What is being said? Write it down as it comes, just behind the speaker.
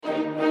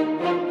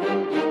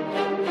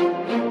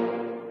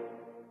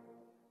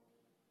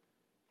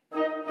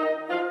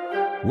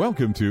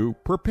Welcome to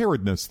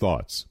Preparedness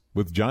Thoughts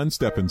with John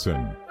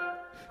Stephenson.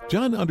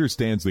 John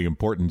understands the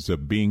importance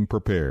of being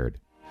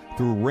prepared.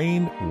 Through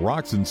rain,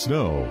 rocks, and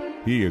snow,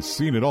 he has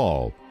seen it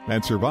all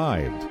and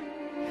survived.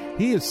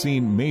 He has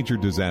seen major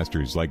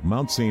disasters like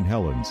Mount St.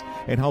 Helens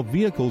and how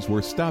vehicles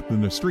were stopped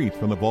in the street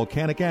from the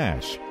volcanic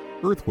ash.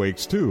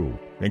 Earthquakes, too,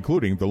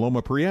 including the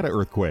Loma Prieta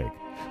earthquake,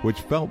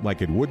 which felt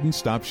like it wouldn't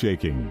stop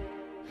shaking.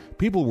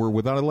 People were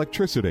without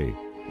electricity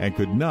and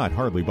could not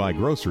hardly buy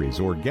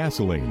groceries or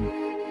gasoline.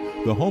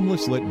 The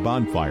homeless lit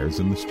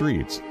bonfires in the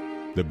streets.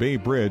 The Bay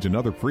Bridge and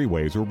other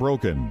freeways were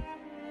broken.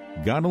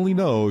 God only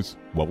knows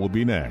what will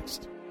be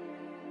next.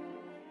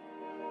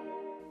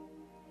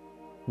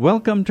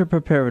 Welcome to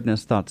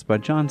Preparedness Thoughts by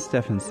John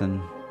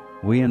Stephenson.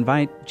 We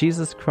invite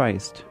Jesus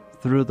Christ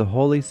through the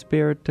Holy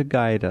Spirit to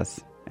guide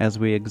us as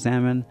we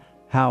examine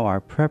how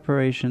our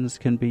preparations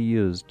can be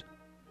used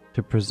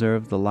to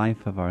preserve the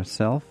life of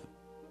ourself,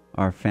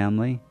 our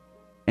family,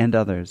 and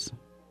others.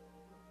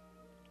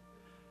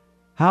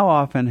 How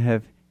often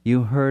have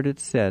you heard it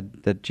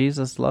said that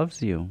Jesus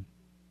loves you,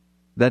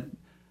 that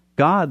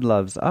God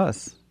loves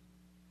us,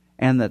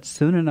 and that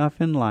soon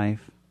enough in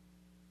life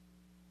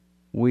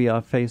we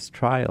face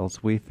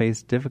trials, we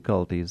face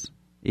difficulties,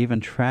 even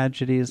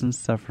tragedies and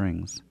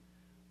sufferings.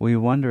 We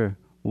wonder,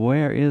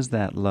 where is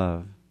that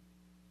love?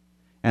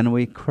 And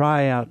we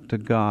cry out to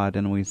God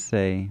and we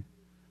say,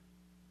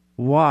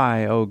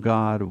 why, oh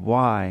God,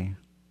 why?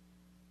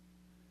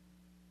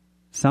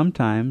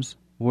 Sometimes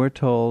we're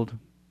told,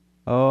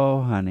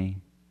 oh, honey,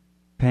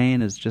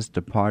 pain is just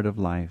a part of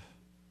life.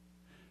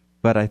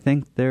 But I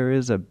think there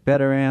is a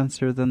better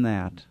answer than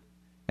that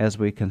as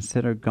we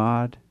consider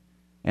God,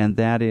 and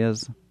that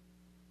is,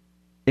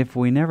 if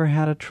we never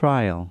had a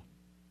trial,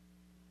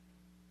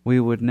 we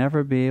would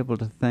never be able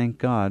to thank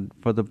God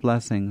for the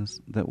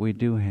blessings that we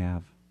do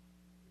have.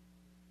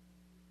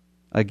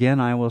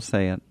 Again, I will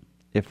say it,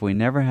 if we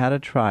never had a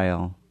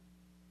trial,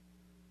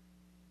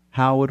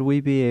 how would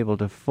we be able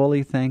to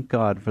fully thank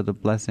God for the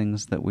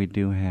blessings that we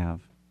do have?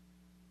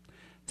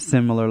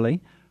 Similarly,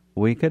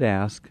 we could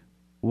ask,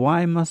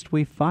 why must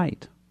we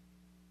fight?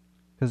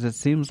 Because it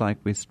seems like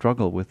we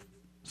struggle with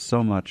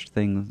so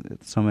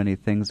many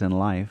things in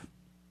life.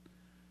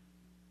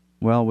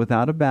 Well,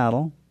 without a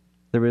battle,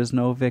 there is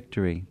no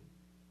victory.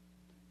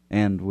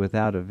 And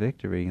without a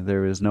victory,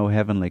 there is no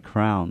heavenly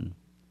crown.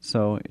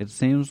 So it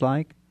seems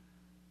like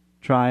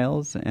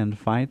trials and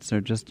fights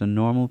are just a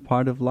normal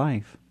part of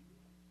life.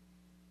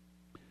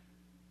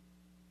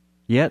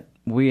 Yet,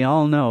 we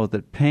all know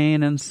that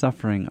pain and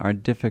suffering are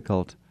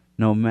difficult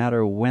no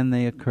matter when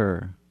they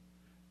occur,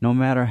 no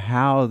matter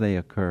how they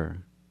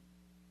occur.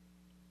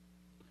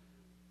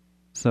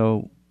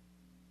 So,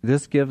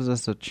 this gives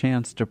us a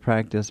chance to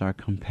practice our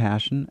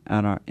compassion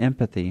and our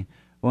empathy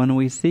when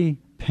we see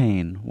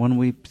pain, when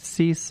we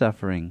see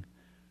suffering.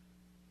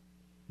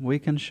 We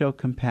can show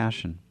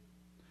compassion.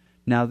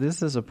 Now,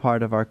 this is a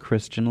part of our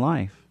Christian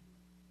life.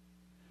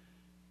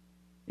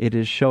 It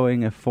is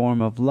showing a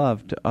form of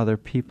love to other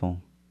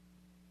people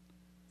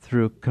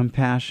through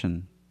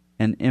compassion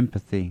and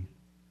empathy.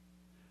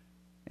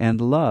 And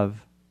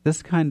love,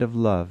 this kind of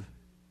love,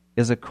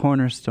 is a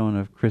cornerstone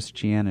of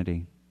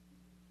Christianity.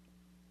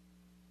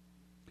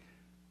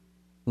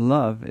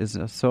 Love is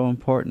so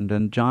important,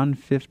 and John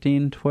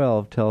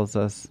 15:12 tells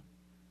us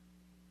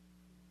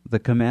the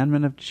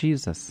commandment of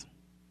Jesus,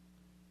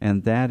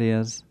 and that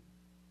is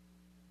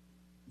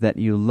that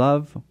you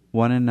love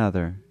one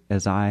another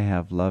as I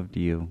have loved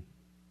you.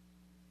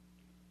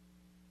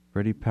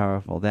 Pretty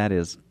powerful. That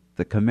is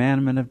the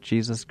commandment of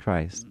Jesus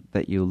Christ,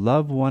 that you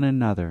love one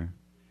another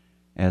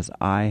as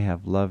I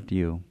have loved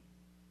you.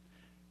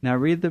 Now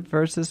read the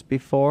verses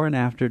before and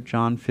after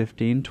John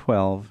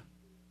 15:12.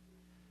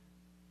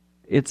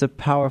 It's a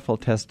powerful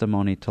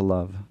testimony to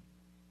love.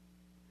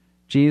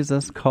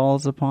 Jesus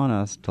calls upon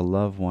us to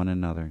love one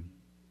another.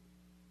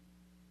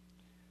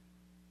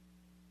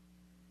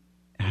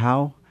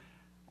 How?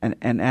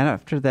 And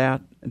after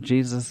that,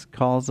 Jesus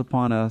calls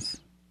upon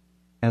us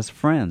as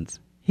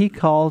friends. He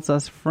calls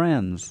us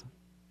friends.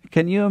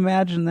 Can you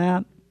imagine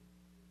that?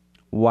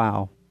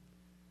 Wow.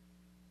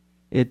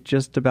 It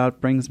just about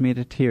brings me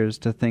to tears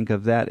to think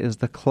of that is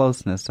the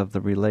closeness of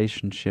the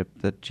relationship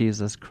that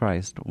Jesus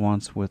Christ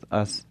wants with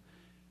us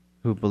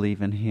who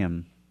believe in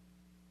Him.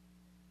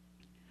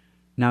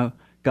 Now,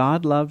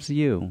 God loves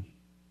you.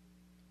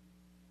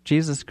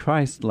 Jesus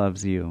Christ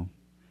loves you.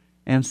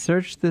 And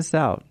search this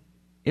out.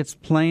 It's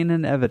plain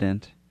and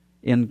evident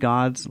in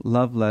God's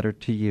love letter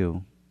to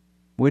you,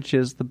 which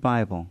is the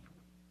Bible.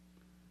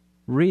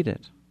 Read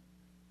it.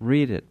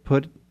 Read it.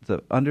 Put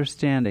the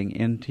understanding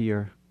into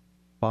your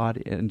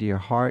body, into your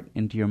heart,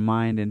 into your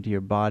mind, into your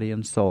body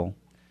and soul,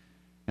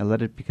 and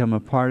let it become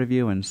a part of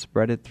you and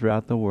spread it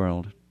throughout the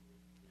world.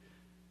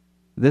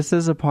 This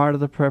is a part of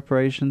the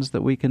preparations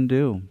that we can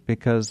do,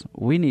 because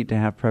we need to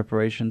have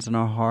preparations in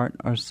our heart,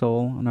 our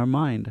soul, and our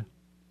mind.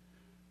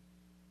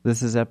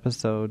 This is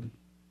episode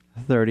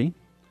 30,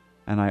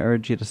 and I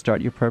urge you to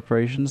start your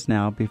preparations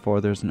now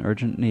before there's an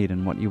urgent need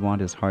and what you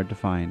want is hard to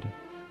find.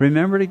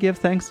 Remember to give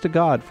thanks to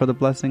God for the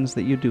blessings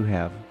that you do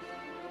have.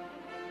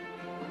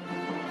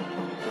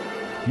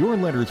 Your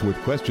letters with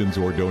questions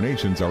or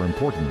donations are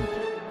important.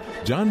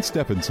 John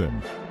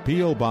Stephenson,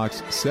 P.O.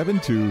 Box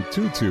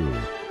 7222,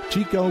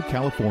 Chico,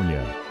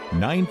 California,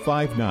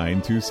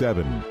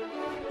 95927.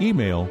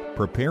 Email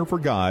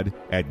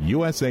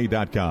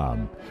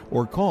prepareforgod@usa.com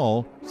or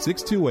call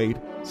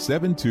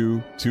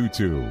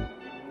 628-7222.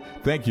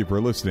 Thank you for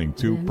listening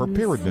to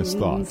Preparedness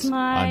Thoughts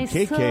on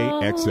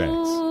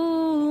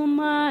KKXX.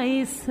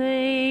 My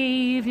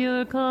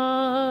Savior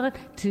God,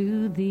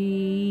 to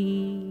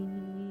thee.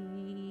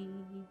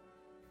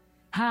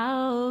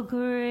 How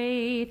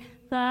great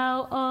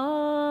thou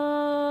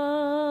art,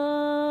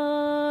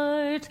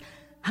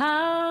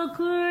 how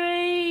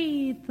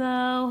great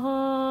thou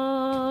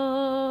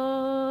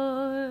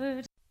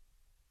art.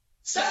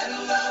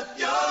 Saddle up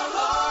your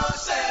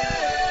horses.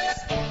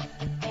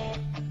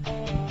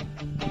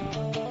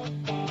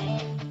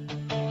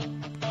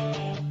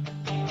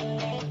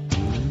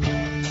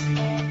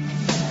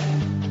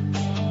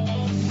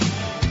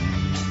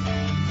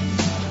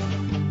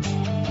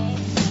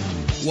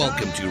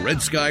 Welcome to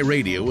Red Sky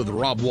Radio with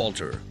Rob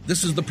Walter.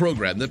 This is the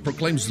program that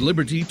proclaims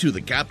liberty to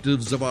the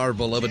captives of our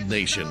beloved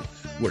nation,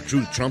 where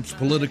truth trumps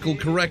political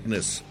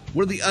correctness,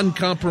 where the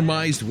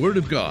uncompromised Word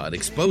of God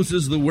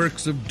exposes the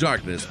works of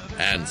darkness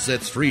and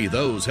sets free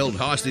those held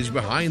hostage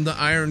behind the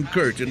iron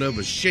curtain of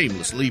a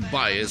shamelessly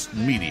biased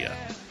media.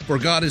 For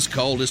God has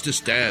called us to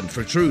stand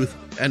for truth,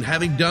 and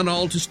having done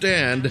all to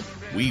stand,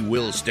 we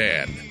will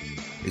stand.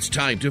 It's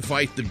time to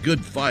fight the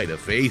good fight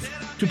of faith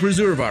to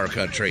preserve our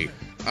country,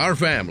 our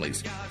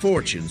families,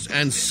 fortunes,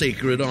 and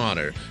sacred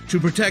honor, to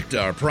protect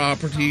our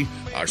property,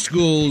 our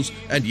schools,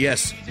 and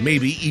yes,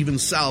 maybe even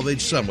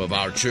salvage some of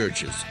our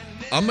churches.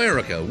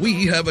 America,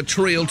 we have a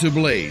trail to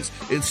blaze.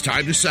 It's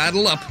time to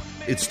saddle up.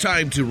 It's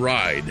time to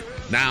ride.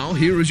 Now,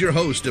 here is your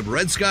host of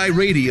Red Sky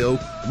Radio,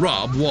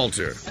 Rob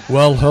Walter.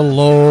 Well,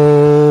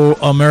 hello,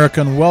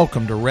 American.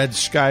 Welcome to Red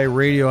Sky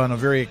Radio on a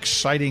very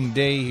exciting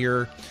day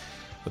here.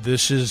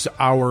 This is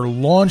our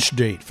launch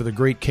date for the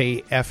great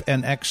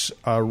KFNX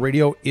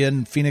radio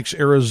in Phoenix,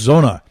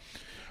 Arizona.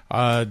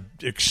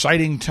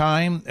 Exciting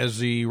time as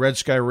the Red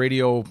Sky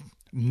Radio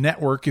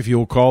network, if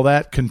you'll call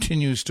that,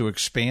 continues to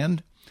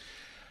expand.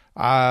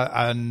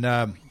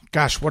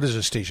 Gosh, what is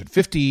this station?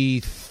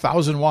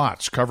 50,000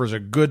 watts, covers a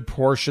good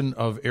portion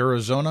of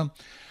Arizona.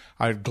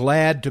 I'm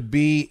glad to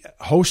be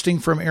hosting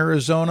from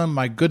Arizona.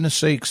 My goodness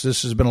sakes,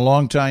 this has been a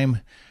long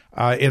time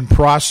in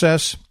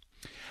process.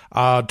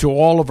 To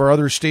all of our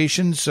other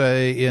stations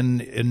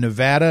in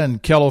Nevada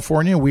and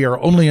California, we are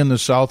only in the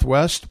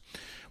Southwest.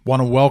 Want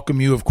to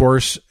welcome you, of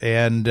course,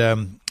 and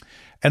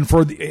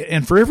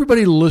for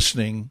everybody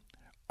listening,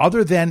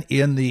 other than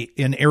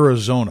in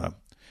Arizona,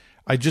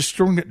 I just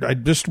want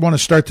to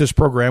start this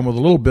program with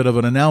a little bit of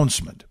an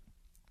announcement.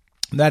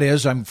 That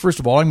is, first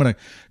of all, I'm going to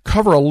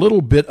cover a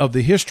little bit of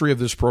the history of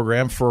this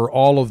program for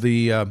all of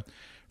the,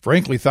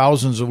 frankly,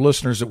 thousands of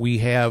listeners that we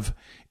have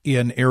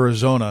in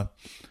Arizona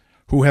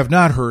who have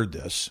not heard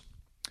this.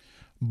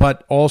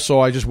 But also,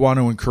 I just want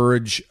to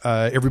encourage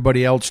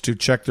everybody else to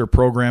check their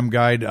program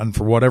guide on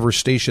for whatever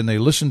station they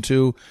listen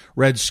to,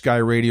 Red Sky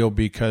Radio,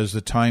 because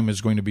the time is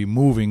going to be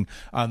moving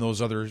on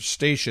those other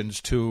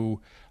stations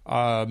to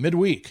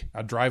midweek,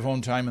 a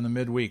drive-home time in the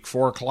midweek,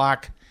 4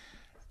 o'clock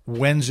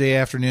Wednesday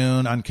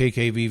afternoon on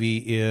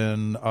KKVV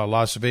in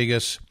Las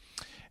Vegas,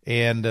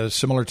 and a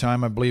similar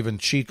time, I believe, in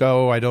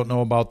Chico. I don't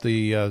know about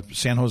the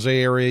San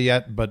Jose area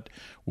yet, but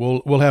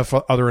we'll have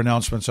other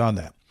announcements on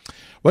that.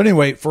 But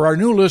anyway, for our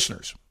new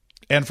listeners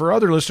and for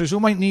other listeners who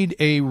might need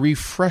a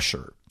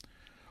refresher,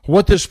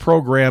 what this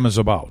program is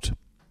about.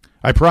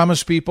 I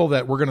promise people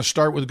that we're going to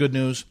start with good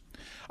news.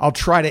 I'll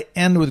try to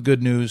end with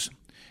good news.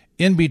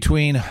 In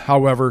between,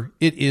 however,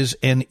 it is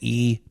an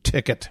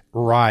e-ticket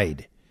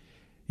ride.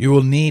 You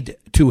will need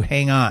to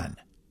hang on.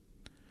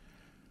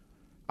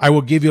 I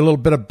will give you a little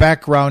bit of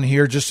background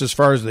here just as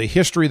far as the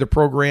history of the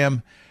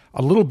program,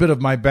 a little bit of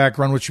my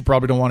background, which you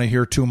probably don't want to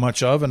hear too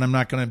much of, and I'm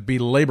not going to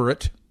belabor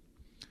it.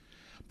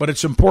 But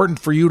it's important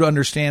for you to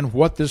understand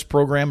what this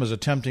program is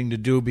attempting to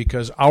do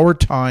because our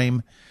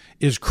time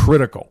is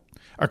critical.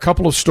 A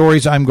couple of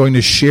stories I'm going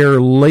to share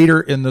later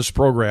in this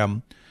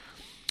program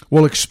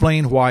will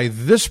explain why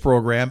this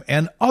program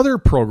and other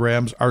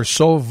programs are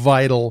so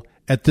vital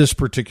at this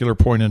particular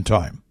point in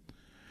time.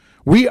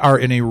 We are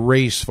in a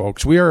race,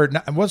 folks.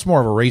 What's more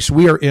of a race?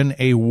 We are in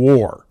a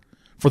war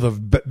for the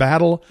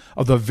battle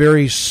of the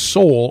very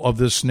soul of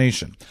this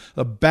nation,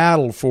 the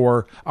battle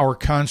for our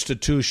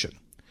Constitution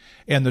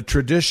and the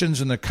traditions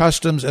and the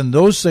customs and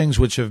those things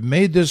which have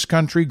made this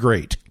country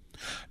great.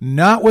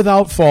 Not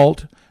without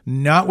fault,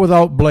 not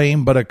without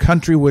blame, but a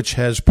country which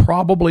has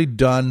probably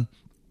done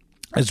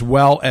as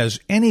well as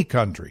any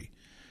country,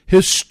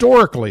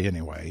 historically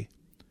anyway,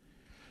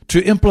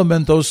 to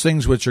implement those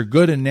things which are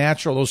good and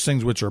natural, those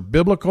things which are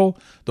biblical,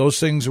 those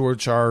things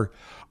which are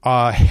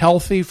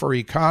healthy for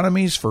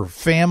economies, for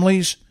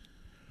families,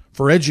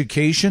 for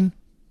education.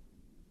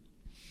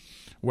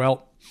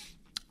 Well,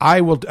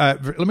 I will.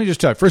 Let me just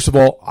tell you, first of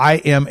all, I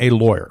am a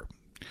lawyer.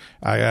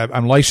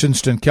 I'm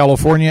licensed in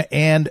California,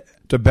 and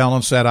to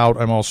balance that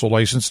out, I'm also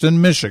licensed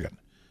in Michigan.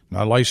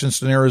 Not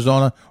licensed in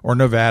Arizona or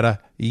Nevada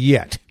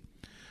yet.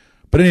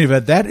 But in any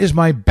event, that is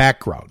my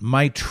background.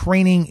 My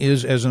training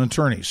is as an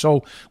attorney.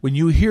 So when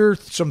you hear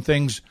some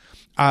things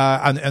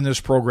on this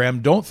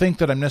program, don't think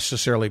that I'm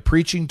necessarily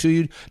preaching to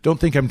you. Don't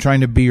think I'm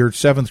trying to be your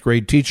 7th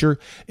grade teacher.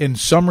 In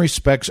some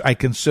respects, I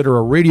consider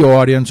a radio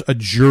audience a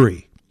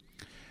jury.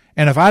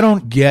 And if I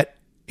don't get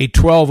a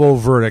 12-0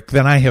 verdict,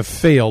 then I have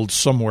failed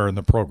somewhere in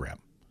the program.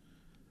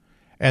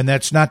 And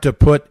that's not to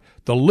put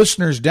the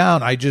listeners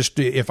down.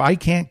 If I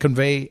can't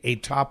convey a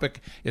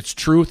topic, its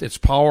truth, its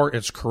power,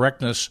 its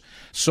correctness,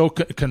 so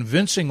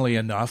convincingly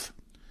enough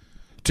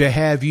to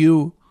have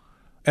you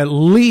at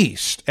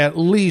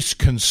least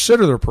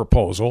consider the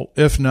proposal,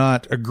 if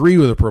not agree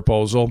with the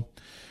proposal,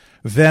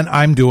 then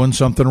I'm doing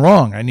something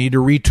wrong. I need to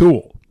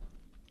retool.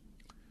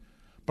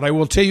 But I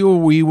will tell you,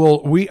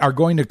 we are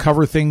going to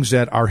cover things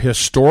that are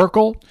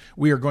historical.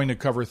 We are going to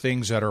cover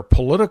things that are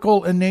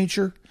political in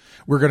nature.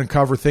 We're going to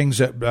cover things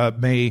that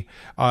may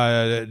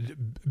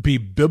be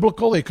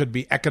biblical. They could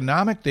be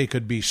economic. They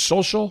could be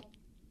social.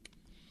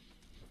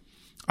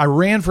 I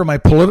ran for my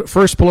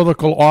first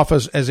political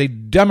office as a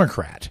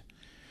Democrat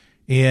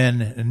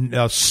in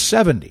the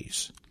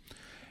 70s.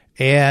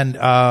 And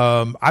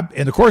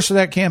in the course of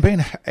that campaign,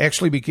 I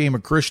actually became a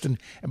Christian.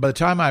 And by the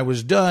time I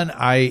was done,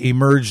 I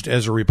emerged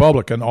as a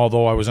Republican,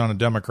 although I was on a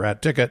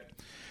Democrat ticket.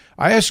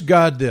 I asked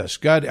God this.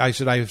 God, I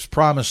said, I've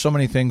promised so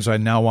many things I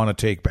now want to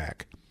take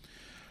back.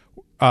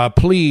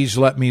 Please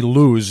let me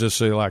lose this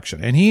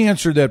election. And he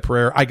answered that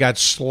prayer. I got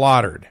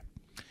slaughtered,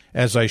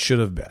 as I should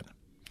have been.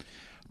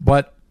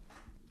 But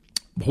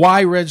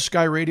why Red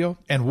Sky Radio?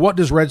 And what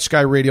does Red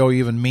Sky Radio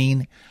even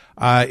mean?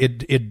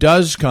 It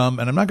does come,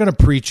 and I'm not going to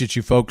preach at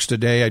you folks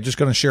today. I'm just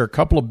going to share a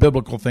couple of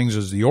biblical things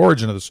as the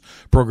origin of this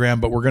program,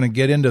 but we're going to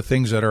get into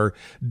things that are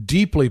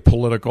deeply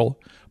political,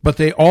 but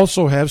they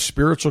also have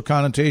spiritual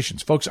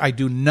connotations. Folks, I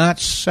do not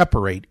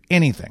separate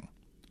anything.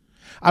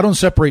 I don't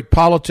separate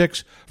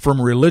politics from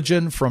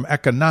religion, from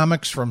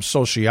economics, from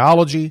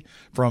sociology,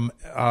 from,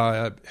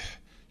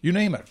 you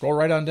name it. Go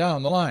right on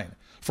down the line.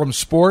 From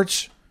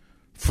sports,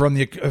 from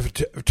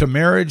to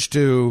marriage,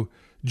 to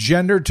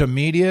gender, to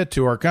media,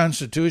 to our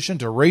Constitution,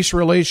 to race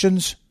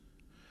relations,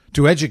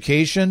 to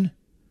education,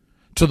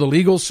 to the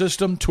legal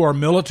system, to our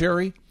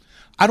military.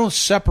 I don't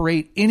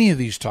separate any of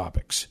these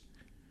topics.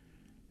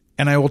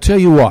 And I will tell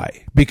you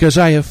why. Because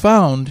I have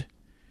found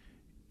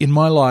in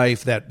my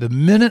life that the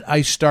minute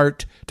I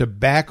start to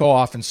back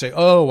off and say,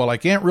 oh, well, I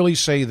can't really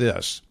say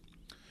this.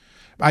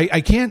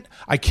 I can't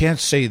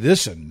say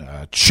this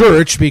in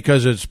church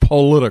because it's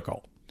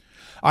political.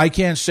 I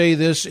can't say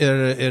this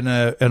in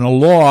a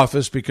law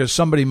office because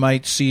somebody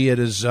might see it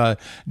as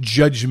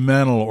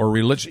judgmental or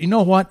religious. You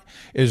know what?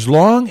 As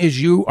long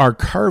as you are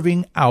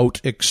carving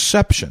out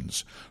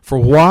exceptions for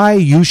why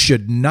you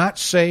should not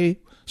say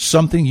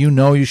something you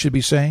know you should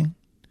be saying,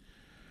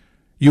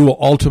 you will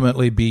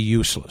ultimately be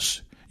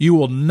useless. You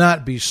will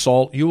not be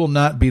salt. You will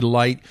not be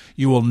light.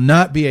 You will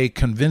not be a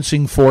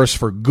convincing force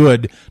for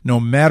good no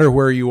matter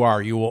where you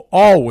are. You will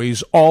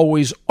always,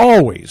 always,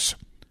 always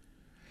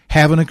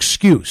have an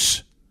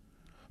excuse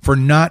for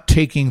not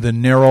taking the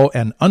narrow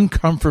and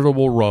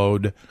uncomfortable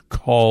road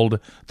called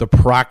the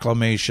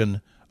proclamation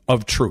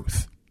of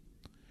truth.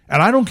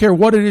 And I don't care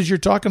what it is you're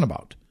talking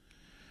about.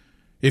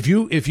 If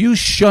you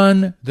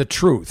shun the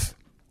truth,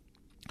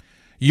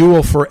 you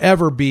will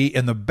forever be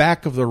in the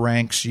back of the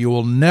ranks. You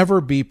will never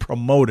be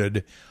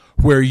promoted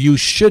where you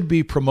should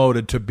be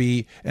promoted to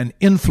be an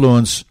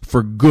influence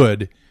for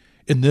good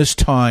in this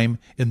time,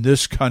 in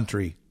this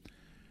country.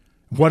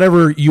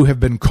 Whatever you have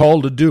been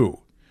called to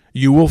do,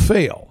 you will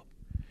fail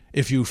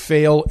if you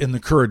fail in the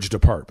courage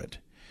department.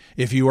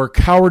 If you are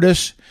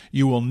cowardice,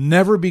 you will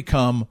never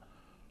become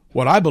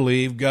what I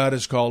believe God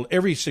has called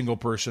every single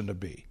person to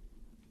be.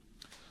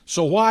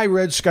 So why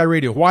Red Sky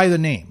Radio? Why the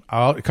name?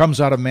 It comes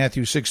out of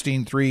Matthew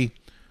 16:3.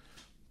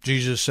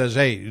 Jesus says,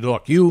 hey,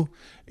 look, you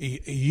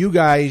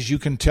guys, you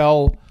can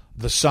tell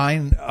the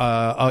sign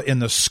in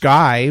the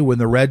sky, when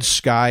the red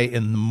sky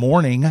in the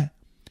morning,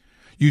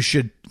 you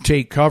should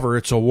take cover.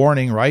 It's a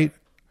warning, right?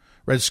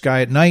 Red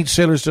sky at night,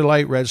 sailors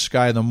delight. Red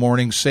sky in the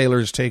morning,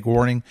 sailors take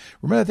warning.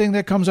 Remember that thing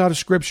that comes out of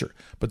Scripture.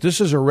 But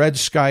this is a Red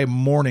Sky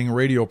morning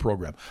radio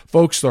program.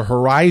 Folks, the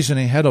horizon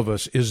ahead of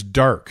us is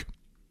dark.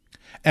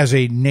 As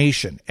a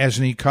nation, as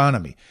an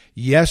economy.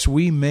 Yes,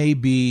 we may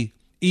be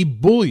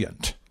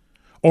ebullient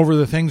over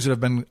the things that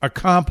have been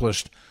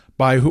accomplished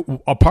by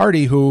a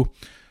party who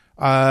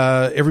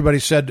everybody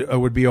said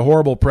would be a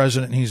horrible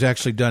president, and he's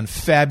actually done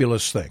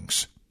fabulous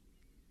things.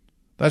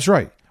 That's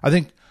right.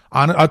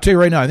 I'll tell you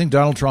right now, I think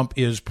Donald Trump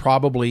is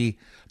probably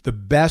the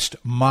best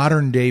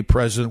modern-day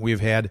president we've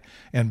had,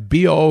 and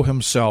BO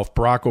himself,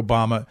 Barack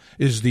Obama,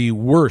 is the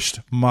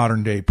worst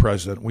modern-day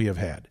president we have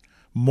had.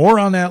 More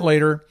on that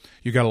later.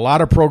 You got a lot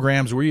of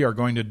programs we are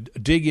going to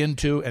dig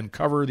into and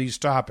cover these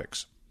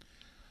topics.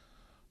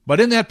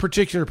 But in that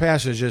particular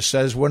passage, it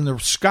says when the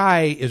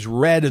sky is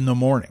red in the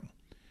morning,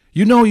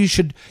 you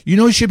should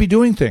be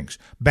doing things.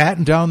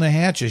 Batten down the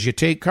hatches, you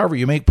take cover,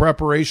 you make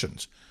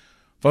preparations.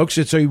 Folks,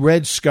 it's a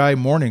red sky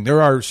morning. There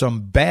are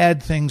some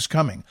bad things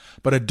coming,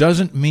 but it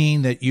doesn't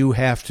mean that you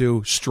have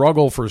to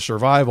struggle for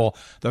survival.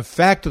 The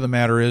fact of the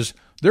matter is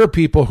there are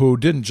people who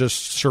didn't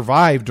just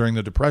survive during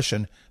the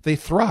Depression, they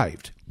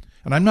thrived.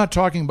 And I'm not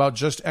talking about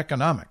just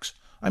economics.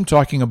 I'm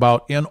talking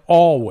about in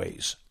all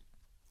ways.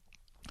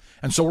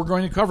 And so we're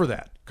going to cover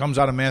that. It comes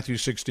out of Matthew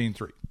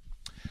 16:3.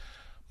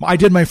 I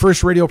did my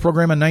first radio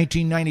program in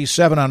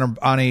 1997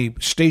 on a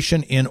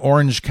station in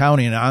Orange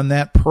County, and on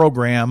that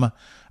program,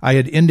 I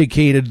had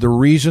indicated the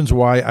reasons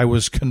why I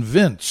was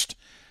convinced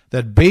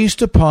that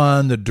based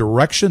upon the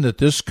direction that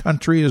this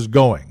country is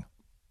going,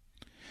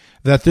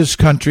 that this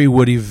country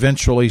would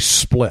eventually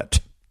split.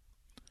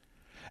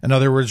 In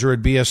other words, there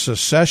would be a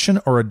secession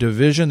or a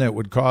division that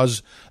would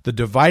cause the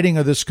dividing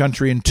of this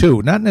country in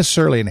two, not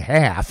necessarily in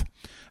half.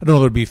 I don't know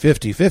if it would be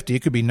 50-50.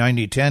 It could be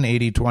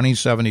 90-10, 80-20,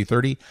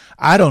 70-30.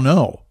 I don't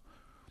know.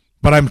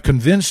 But I'm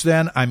convinced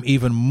then, I'm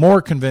even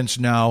more convinced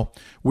now,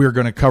 we're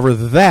going to cover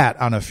that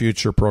on a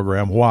future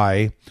program.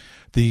 Why?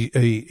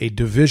 A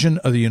division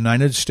of the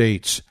United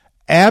States,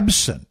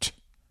 absent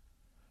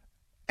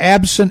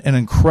an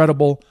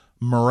incredible,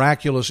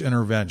 miraculous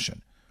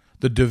intervention.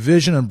 The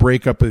division and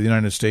breakup of the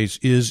United States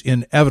is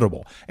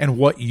inevitable, and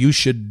what you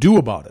should do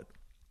about it.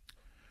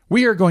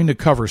 We are going to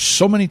cover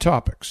so many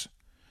topics.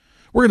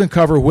 We're going to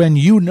cover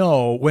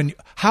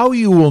how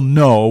you will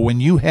know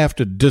when you have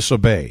to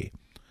disobey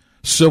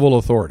civil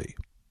authority.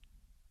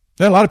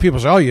 Then a lot of people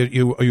say,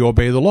 you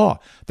obey the law.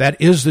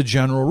 That is the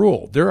general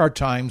rule. There are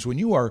times when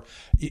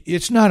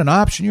it's not an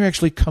option, you're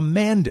actually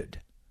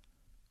commanded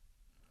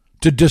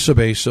to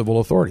disobey civil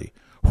authority.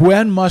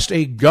 When must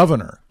a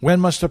governor, when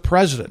must a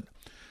president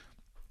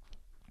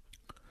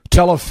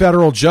tell a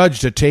federal judge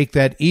to take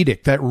that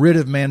edict, that writ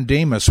of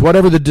mandamus,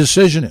 whatever the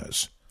decision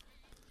is,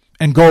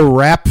 and go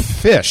wrap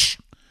fish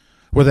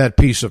with that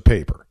piece of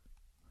paper?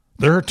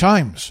 There are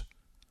times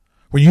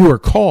when you are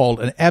called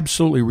and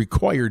absolutely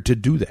required to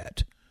do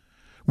that.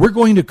 We're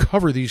going to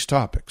cover these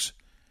topics.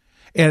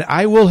 And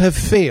I will have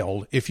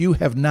failed if you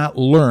have not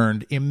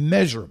learned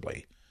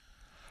immeasurably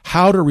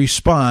how to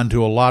respond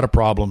to a lot of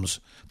problems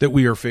that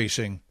we are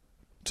facing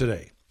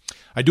today.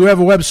 I do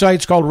have a website.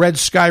 It's called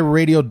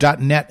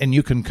redskyradio.net, and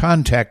you can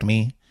contact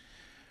me,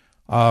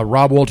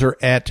 Rob Walter,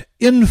 at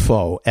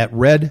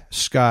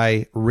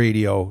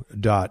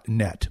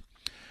info@redskyradio.net.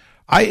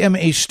 I am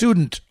a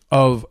student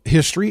of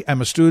history.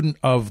 I'm a student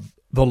of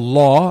the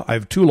law. I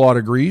have 2 law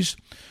degrees.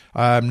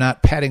 I'm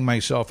not patting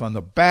myself on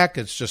the back.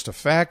 It's just a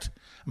fact.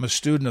 I'm a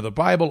student of the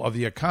Bible, of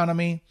the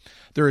economy.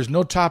 There is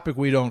no topic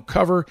we don't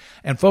cover.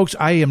 And folks,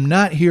 I am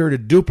not here to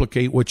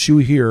duplicate what you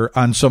hear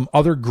on some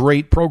other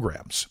great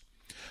programs.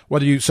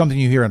 Whether something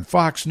you hear on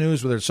Fox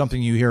News, whether it's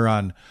something you hear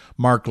on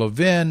Mark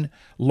Levin,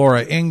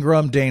 Laura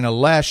Ingraham, Dana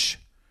Loesch,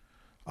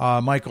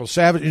 Michael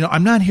Savage.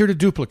 I'm not here to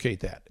duplicate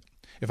that.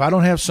 If I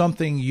don't have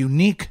something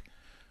unique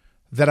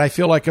that I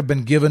feel like I've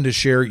been given to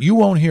share, you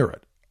won't hear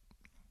it.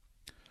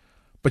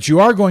 But you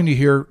are going to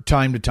hear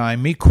time to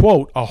time me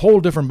quote a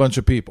whole different bunch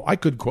of people. I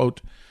could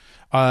quote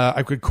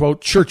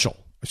Churchill.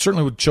 I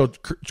certainly would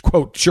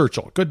quote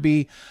Churchill. It could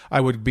be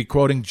I would be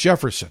quoting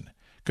Jefferson.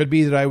 Could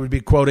be that I would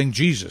be quoting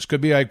Jesus. Could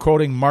be I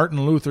quoting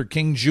Martin Luther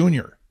King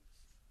Jr.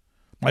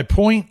 My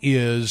point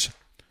is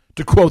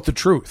to quote the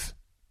truth.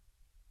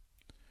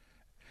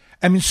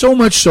 I mean, so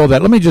much so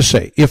that, let me just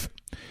say, if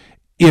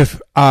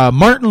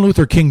Martin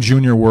Luther King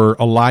Jr. were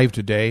alive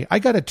today, I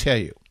got to tell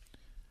you,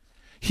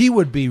 he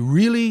would be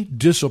really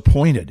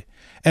disappointed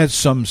at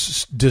some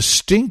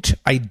distinct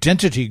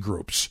identity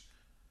groups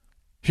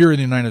here in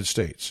the United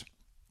States.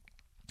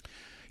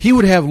 He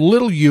would have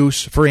little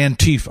use for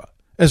Antifa,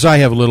 as I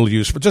have little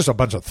use for just a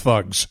bunch of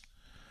thugs.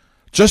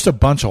 Just a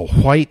bunch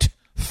of white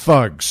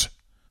thugs.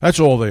 That's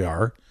all they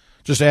are.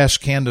 Just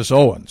ask Candace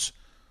Owens,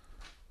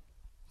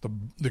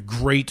 the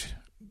great,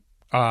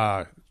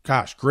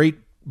 great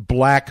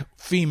black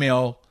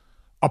female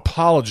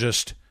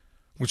apologist,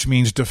 which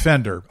means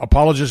defender.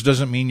 Apologist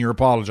doesn't mean you're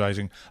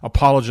apologizing.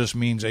 Apologist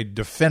means a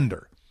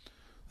defender.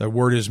 The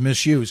word is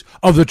misused.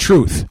 Of the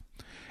truth.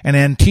 And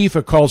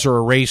Antifa calls her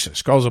a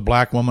racist, calls a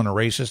black woman a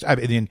racist. I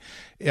mean,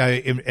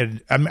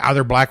 are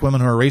there black women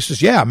who are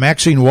racist? Yeah,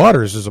 Maxine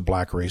Waters is a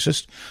black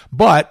racist,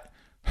 but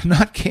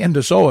not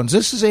Candace Owens.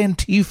 This is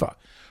Antifa.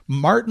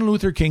 Martin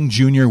Luther King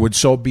Jr. would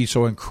be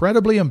so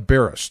incredibly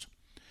embarrassed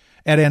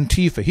at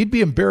Antifa. He'd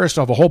be embarrassed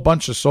of a whole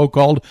bunch of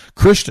so-called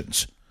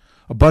Christians,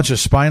 a bunch of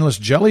spineless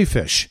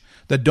jellyfish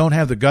that don't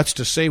have the guts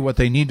to say what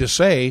they need to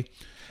say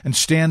and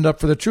stand up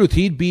for the truth.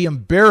 He'd be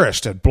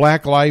embarrassed at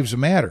Black Lives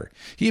Matter.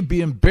 He'd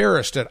be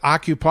embarrassed at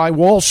Occupy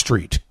Wall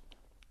Street.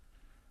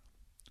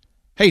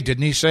 Hey,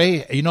 didn't he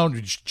say,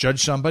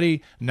 judge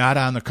somebody not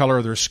on the color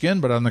of their skin,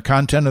 but on the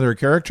content of their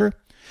character?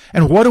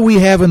 And what do we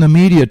have in the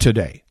media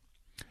today?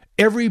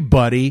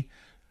 Everybody,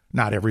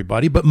 not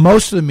everybody, but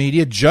most of the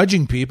media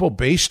judging people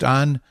based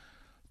on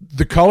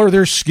the color of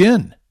their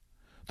skin,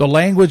 the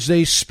language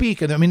they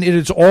speak. And I mean, it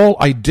is all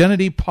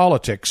identity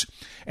politics,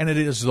 and it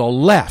is the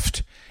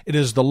left. It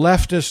is the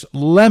leftist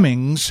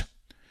lemmings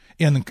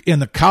in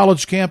the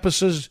college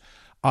campuses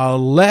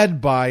led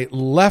by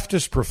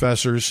leftist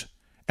professors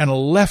and a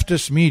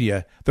leftist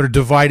media that are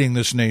dividing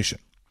this nation.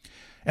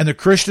 And the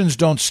Christians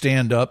don't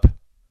stand up.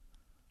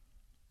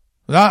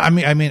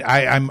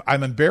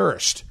 I'm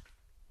embarrassed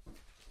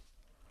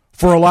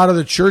for a lot of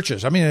the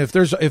churches. I mean,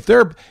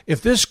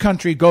 if this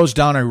country goes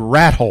down a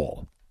rat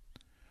hole,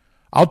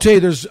 I'll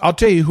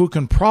tell you who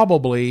can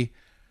probably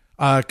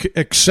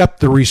accept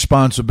the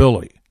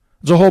responsibility.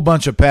 There's a whole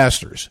bunch of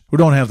pastors who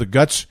don't have the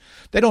guts.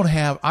 They don't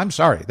have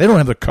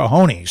the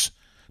cojones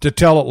to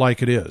tell it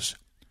like it is.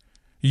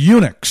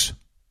 Eunuchs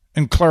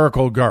in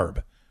clerical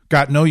garb.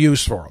 Got no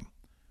use for them.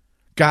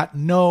 Got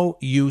no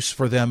use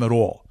for them at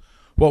all.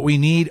 What we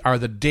need are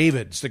the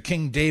Davids, the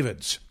King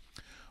Davids.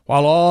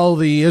 While all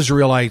the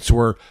Israelites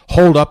were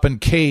holed up in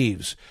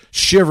caves,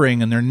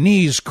 shivering and their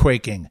knees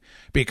quaking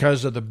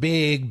because of the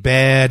big,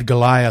 bad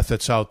Goliath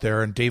that's out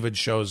there, and David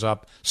shows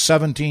up,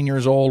 17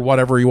 years old,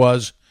 whatever he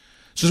was,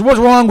 says, what's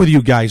wrong with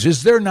you guys?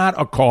 Is there not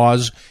a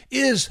cause?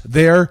 Is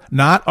there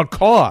not a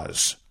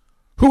cause?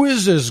 Who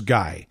is this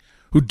guy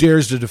who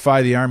dares to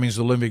defy the armies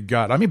of the living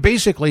God? I mean,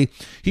 basically,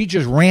 he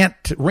just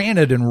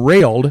ranted and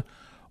railed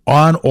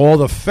on all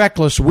the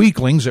feckless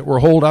weaklings that were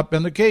holed up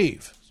in the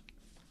cave.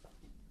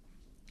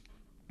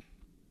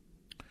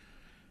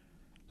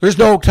 There's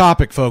no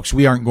topic, folks,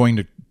 we aren't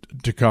going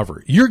to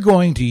cover. You're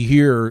going to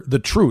hear the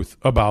truth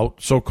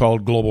about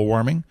so-called global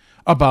warming,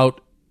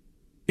 about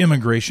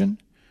immigration.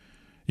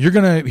 You're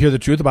going to hear the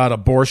truth about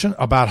abortion,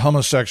 about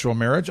homosexual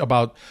marriage,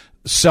 about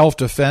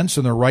self-defense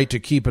and the right to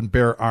keep and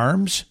bear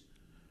arms,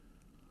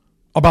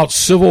 about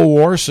civil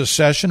war,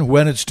 secession,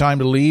 when it's time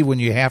to leave, when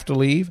you have to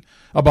leave,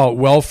 about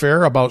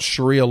welfare, about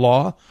Sharia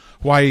law,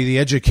 why the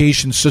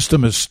education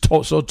system is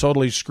so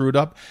totally screwed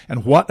up,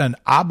 and what an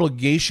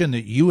obligation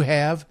that you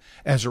have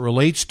as it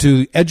relates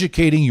to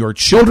educating your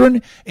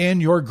children and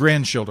your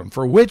grandchildren,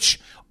 for which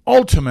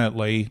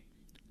ultimately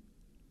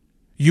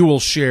you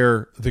will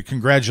share the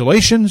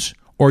congratulations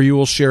or you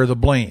will share the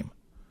blame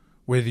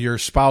with your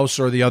spouse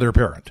or the other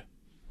parent.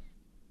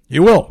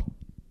 You will.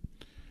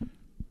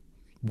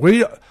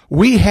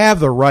 We have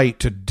the right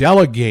to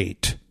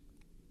delegate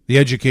the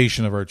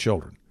education of our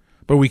children,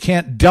 but we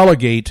can't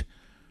delegate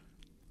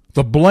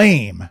the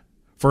blame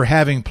for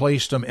having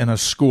placed them in a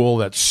school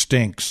that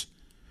stinks,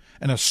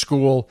 in a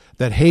school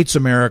that hates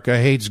America,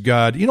 hates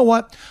God. You know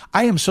what?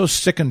 I am so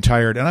sick and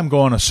tired, and I'm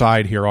going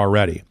aside here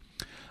already.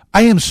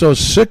 I am so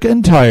sick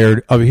and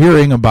tired of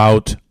hearing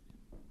about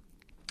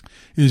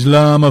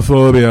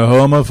Islamophobia,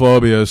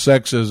 homophobia,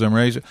 sexism,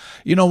 racism.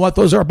 You know what?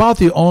 Those are about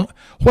the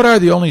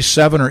only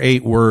 7 or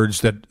 8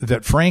 words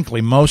that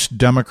frankly most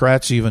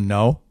Democrats even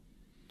know.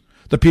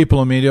 The people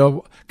in media,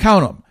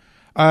 count them.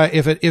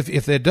 If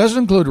it doesn't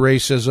include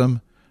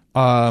racism,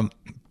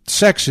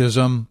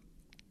 sexism,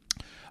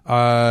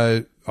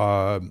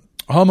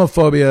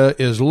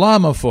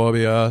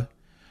 homophobia,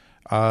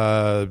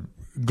 Islamophobia,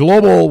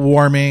 global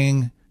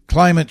warming,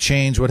 climate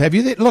change, what have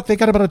you. Look, they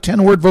got about a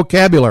 10-word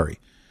vocabulary.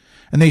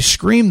 And they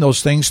scream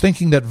those things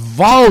thinking that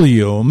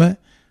volume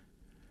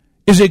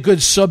is a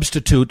good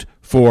substitute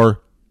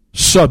for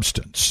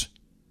substance.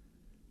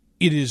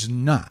 It is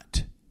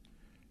not.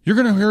 You're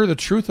going to hear the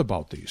truth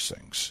about these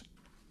things.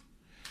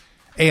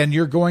 And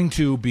you're going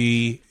to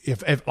be,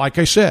 if like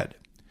I said,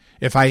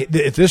 if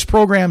this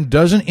program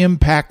doesn't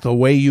impact the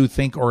way you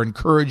think or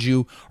encourage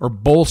you or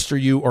bolster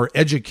you or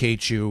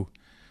educate you,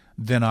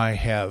 then I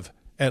have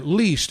at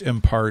least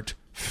in part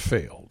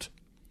failed.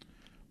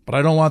 But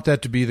I don't want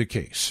that to be the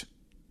case.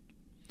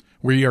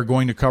 We are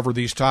going to cover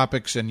these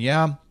topics, and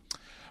maybe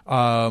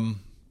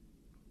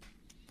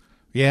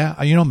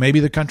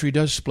the country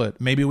does split.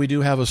 Maybe we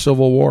do have a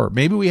civil war.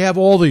 Maybe we have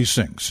all these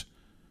things.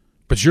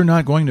 But you're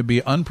not going to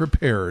be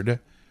unprepared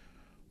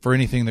for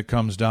anything that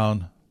comes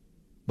down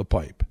the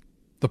pipe.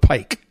 The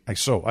pike. I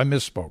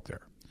misspoke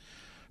there.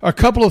 A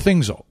couple of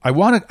things, though. I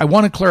want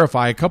to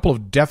clarify a couple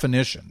of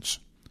definitions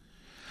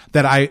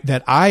that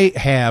I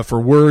have for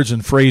words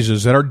and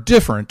phrases that are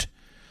different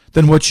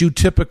than what you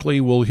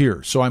typically will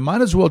hear. So I might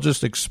as well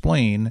just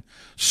explain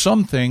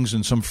some things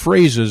and some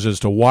phrases as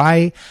to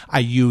why I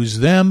use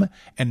them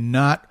and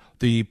not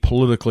the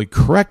politically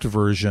correct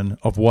version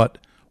of what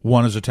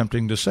one is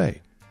attempting to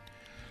say.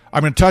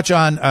 I'm going to touch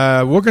on,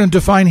 we're going to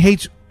define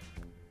hate.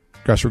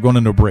 Gosh, we're going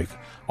into a break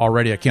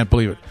already. I can't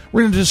believe it.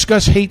 We're going to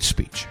discuss hate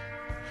speech.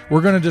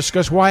 We're going to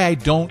discuss why I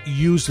don't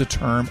use the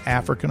term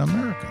African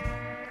American.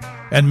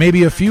 And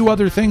maybe a few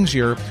other things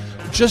here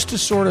just to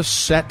sort of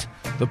set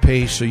the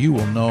pace so you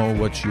will know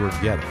what you're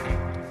getting.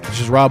 This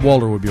is Rob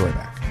Walter. We'll be right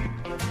back.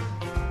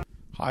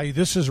 Hi,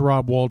 this is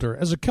Rob Walter.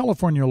 As a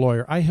California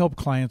lawyer, I help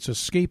clients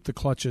escape the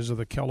clutches of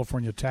the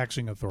California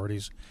taxing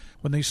authorities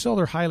when they sell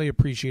their highly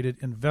appreciated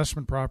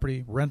investment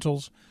property,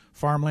 rentals,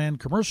 farmland,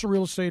 commercial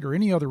real estate, or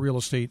any other real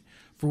estate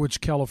for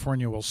which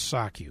California will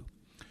sock you.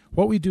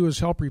 What we do is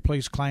help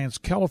replace clients'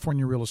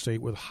 California real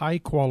estate with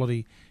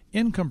high-quality,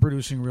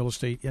 income-producing real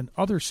estate in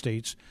other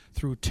states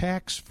through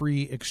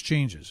tax-free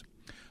exchanges.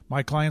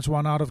 My clients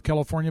want out of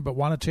California but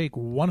want to take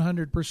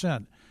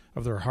 100%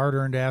 of their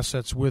hard-earned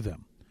assets with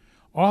them.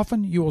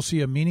 Often you will see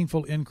a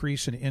meaningful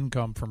increase in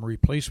income from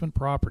replacement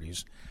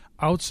properties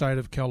outside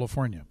of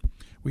California.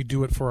 We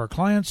do it for our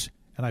clients,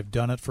 and I've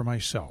done it for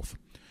myself.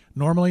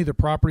 Normally, the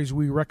properties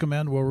we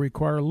recommend will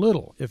require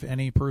little, if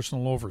any,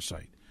 personal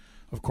oversight.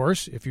 Of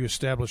course, if you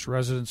establish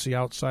residency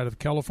outside of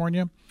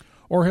California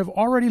or have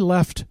already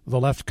left the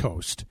left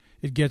coast,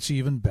 it gets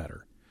even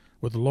better.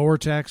 With lower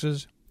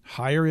taxes,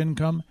 higher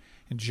income,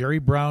 and Jerry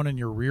Brown in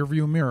your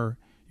rearview mirror,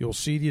 you'll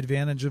see the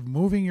advantage of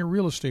moving your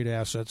real estate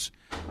assets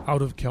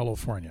out of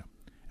California.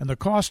 And the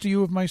cost to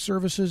you of my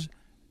services?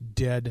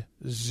 Dead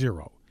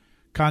zero.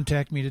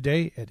 Contact me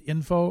today at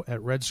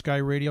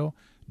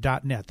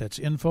info@redskyradio.net. That's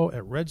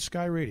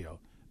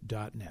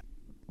info@redskyradio.net.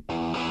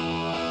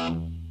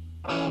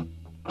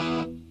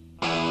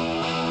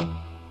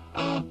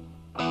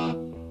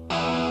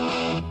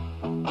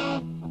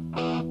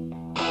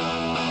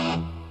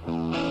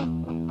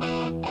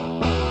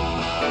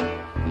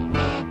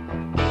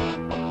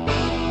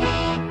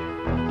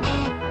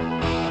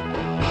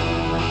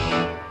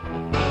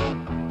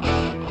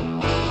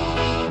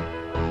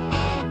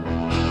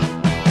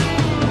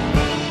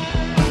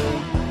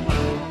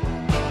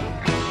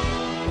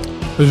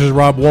 This is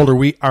Rob Walter.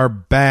 We are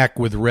back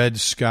with Red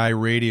Sky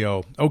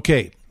Radio.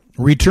 Okay,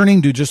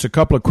 returning to just a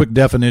couple of quick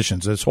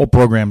definitions. This whole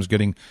program is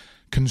getting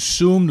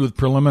consumed with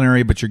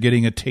preliminary, but you're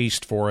getting a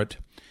taste for it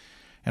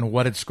and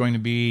what it's going to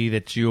be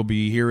that you'll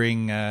be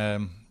hearing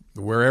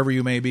wherever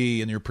you may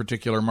be in your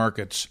particular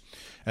markets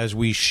as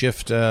we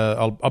shift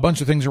a bunch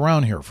of things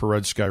around here for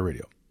Red Sky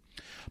Radio.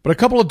 But a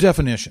couple of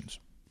definitions.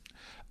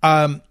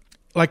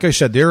 Like I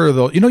said, there are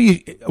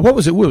the, what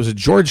was it? What was it?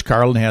 George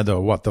Carlin had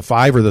the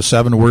 5 or the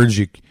 7 words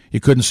you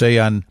couldn't say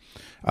on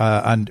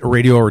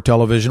radio or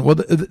television. Well,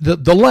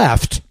 the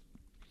left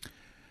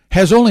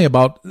has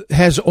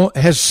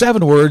has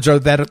 7 words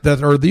that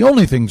are the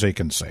only things they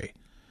can say.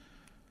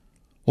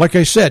 Like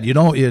I said,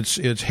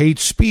 it's hate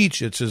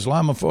speech, it's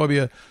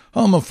Islamophobia,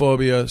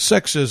 homophobia,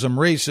 sexism,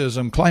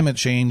 racism, climate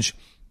change.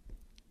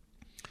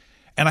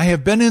 And I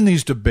have been in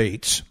these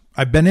debates.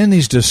 I've been in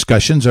these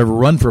discussions. I've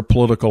run for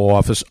political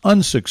office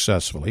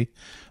unsuccessfully,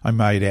 I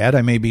might add.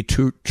 I may be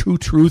too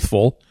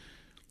truthful.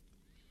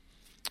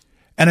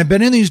 And I've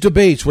been in these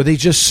debates where they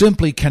just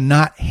simply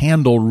cannot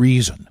handle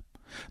reason.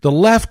 The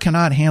left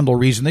cannot handle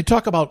reason. They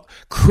talk about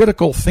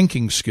critical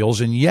thinking skills,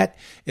 and yet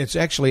it's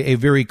actually a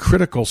very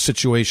critical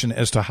situation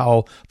as to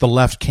how the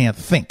left can't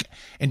think.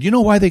 And you know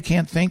why they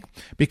can't think?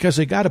 Because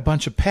they got a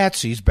bunch of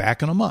patsies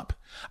backing them up.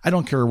 I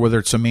don't care whether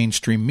it's a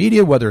mainstream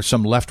media, whether it's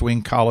some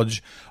left-wing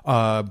college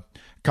or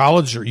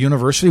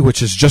university,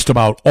 which is just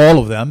about all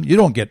of them. You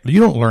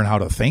don't learn how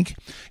to think.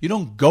 You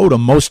don't go to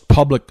most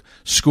public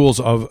schools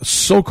of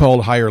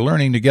so-called higher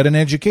learning to get an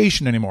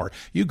education anymore.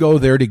 You go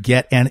there to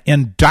get an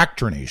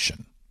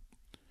indoctrination.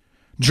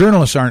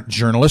 Journalists aren't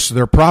journalists.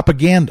 They're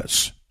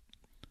propagandists.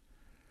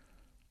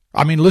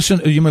 I mean, listen,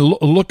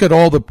 look at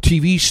all the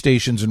TV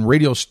stations and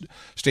radio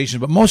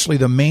stations, but mostly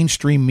the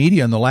mainstream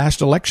media in the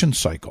last election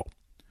cycle.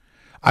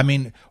 I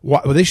mean,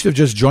 they should have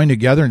just joined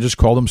together and just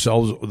called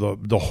themselves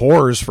the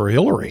whores for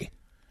Hillary.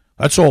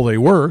 That's all they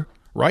were,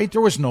 right?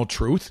 There was no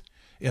truth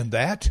in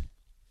that.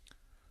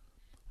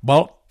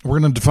 Well, we're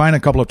going to define a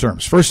couple of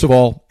terms. First of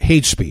all,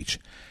 hate speech.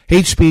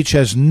 Hate speech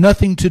has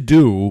nothing to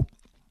do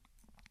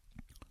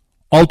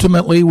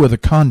ultimately with the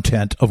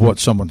content of what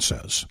someone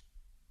says.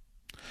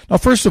 Now,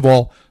 first of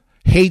all,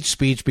 hate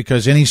speech,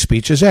 because any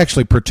speech is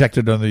actually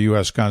protected under the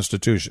U.S.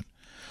 Constitution.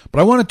 But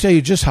I want to tell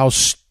you just how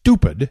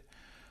stupid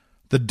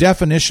the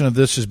definition of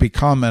this has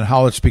become and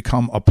how it's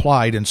become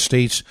applied in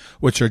states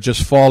which are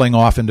just falling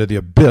off into the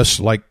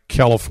abyss like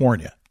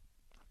California.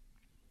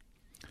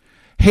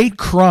 Hate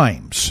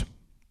crimes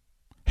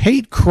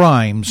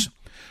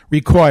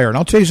require, and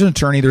I'll tell you as an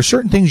attorney, there's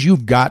certain things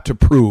you've got to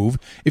prove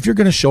if you're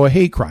going to show a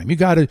hate crime. You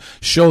got to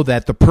show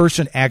that the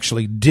person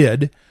actually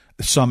did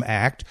some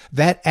act.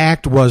 That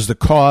act was the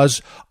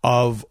cause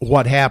of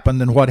what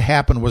happened, and what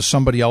happened was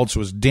somebody else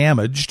was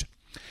damaged.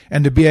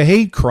 And to be a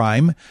hate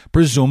crime,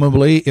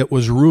 presumably it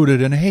was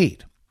rooted in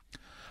hate.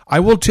 I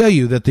will tell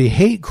you that the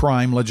hate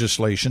crime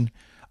legislation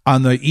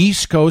on the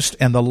East Coast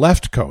and the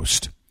left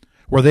coast,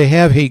 where they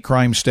have hate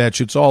crime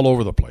statutes all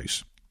over the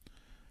place,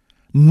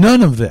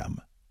 none of them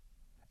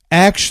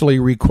actually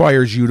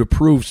requires you to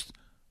prove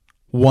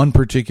one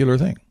particular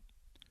thing.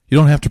 You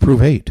don't have to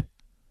prove hate.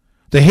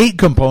 The hate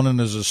component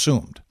is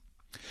assumed.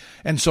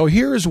 And so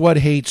here's what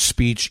hate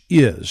speech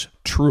is,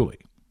 truly.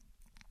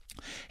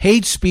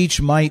 Hate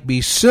speech might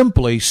be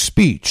simply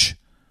speech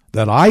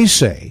that I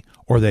say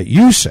or that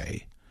you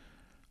say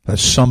that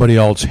somebody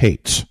else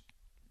hates.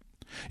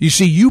 You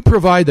see, you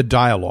provide the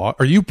dialogue,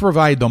 or you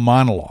provide the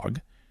monologue,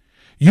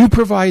 you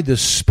provide the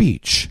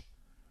speech,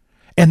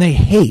 and they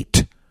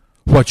hate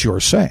what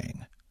you're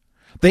saying.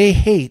 They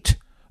hate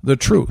the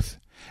truth,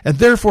 and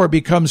therefore it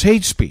becomes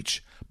hate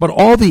speech. But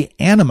all the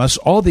animus,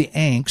 all the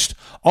angst,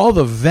 all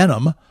the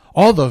venom,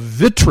 all the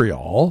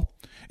vitriol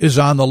is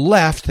on the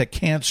left that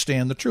can't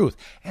stand the truth.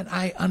 And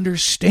I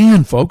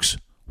understand, folks,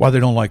 why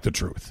they don't like the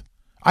truth.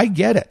 I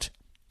get it.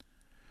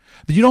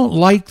 You don't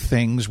like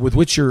things with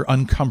which you're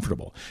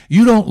uncomfortable.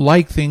 You don't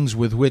like things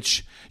with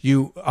which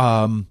you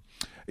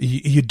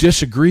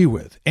disagree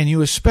with. And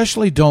you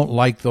especially don't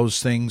like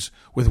those things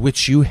with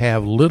which you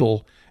have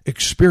little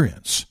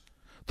experience.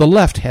 The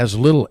left has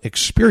little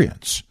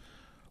experience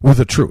with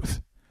the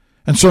truth.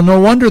 And so no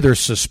wonder they're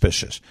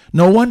suspicious.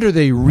 No wonder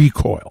they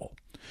recoil.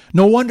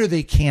 No wonder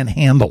they can't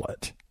handle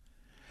it.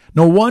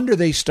 No wonder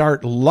they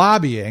start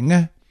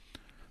lobbying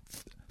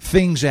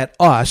things at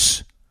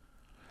us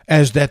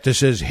as that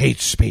this is hate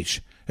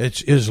speech.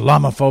 It's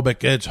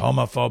Islamophobic, it's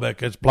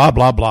homophobic, it's blah,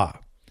 blah, blah.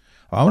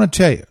 I want to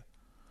tell you,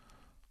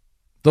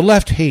 the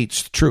left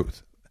hates the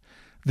truth.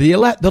 The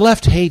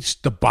left hates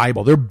the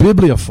Bible. They're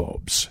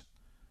bibliophobes.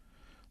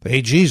 They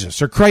hate Jesus.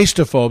 They're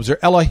Christophobes. They're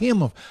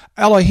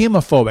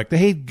Elohimophobic. They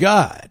hate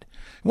God.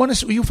 Want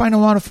to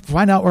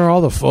find out where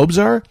all the phobes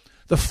are?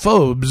 The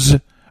phobes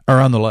are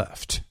on the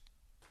left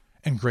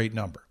in great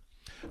number.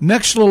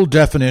 Next little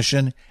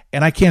definition,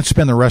 and I can't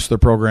spend the rest of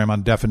the program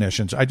on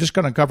definitions. I'm just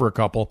going to cover a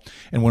couple,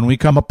 and when we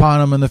come upon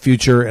them in the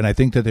future, and I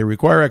think that they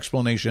require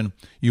explanation,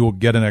 you will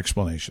get an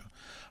explanation.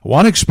 I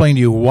want to explain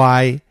to you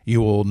why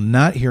you will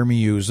not hear me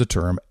use the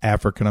term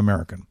African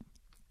American.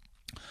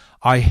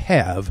 I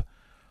have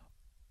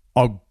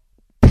a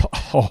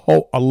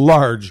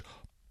large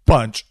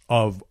bunch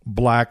of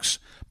blacks,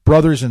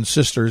 brothers and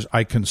sisters.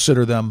 I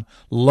consider them,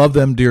 love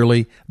them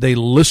dearly. They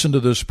listen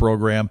to this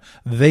program.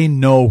 They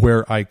know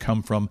where I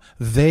come from.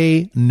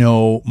 They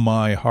know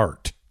my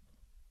heart.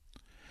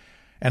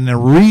 And the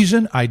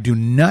reason I do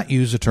not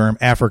use the term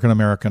African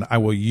American, I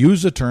will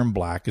use the term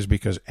black, is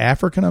because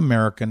African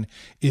American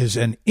is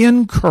an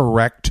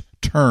incorrect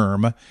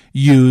term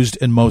used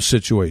in most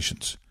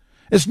situations.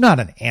 It's not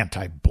an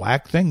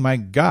anti-black thing. My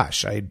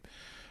gosh,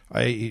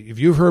 if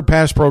you've heard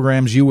past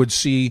programs, you would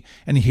see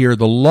and hear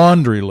the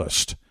laundry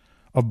list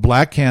of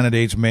black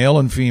candidates, male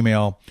and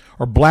female,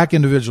 or black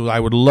individuals I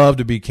would love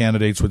to be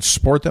candidates, would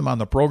support them on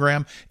the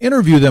program,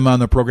 interview them on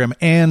the program,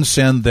 and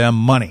send them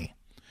money,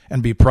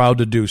 and be proud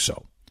to do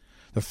so.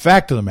 The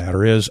fact of the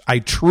matter is, I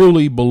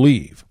truly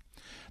believe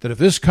that if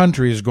this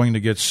country is going to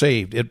get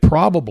saved, it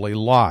probably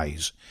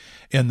lies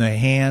in the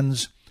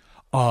hands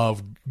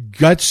of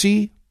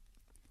gutsy,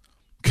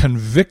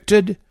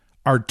 convicted,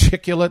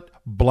 articulate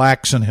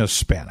blacks and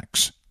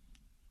Hispanics.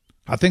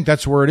 I think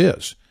that's where it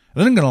is.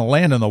 It isn't going to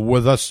land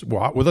with us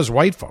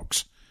white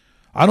folks.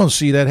 I don't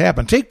see that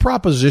happen. Take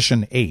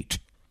Proposition 8,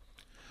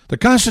 the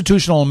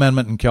constitutional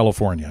amendment in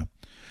California,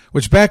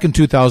 which back in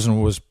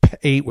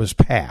 2008 was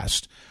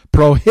passed,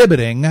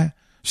 prohibiting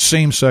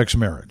same-sex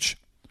marriage.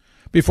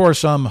 Before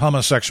some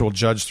homosexual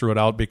judge threw it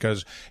out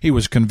because he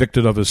was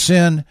convicted of a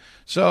sin,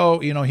 so,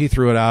 he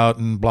threw it out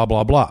and blah,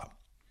 blah, blah.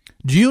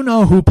 Do you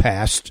know who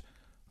passed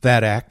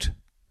that act?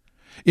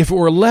 If it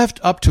were left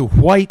up to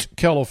white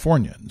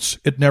Californians,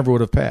 it never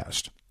would have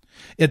passed.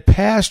 It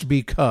passed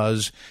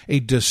because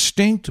a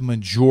distinct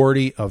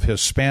majority of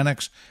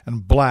Hispanics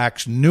and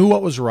blacks knew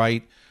what was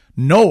right,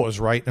 know what was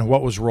right and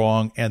what was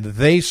wrong, and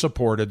they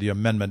supported the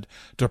amendment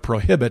to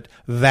prohibit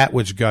that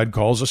which God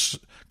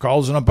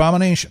calls an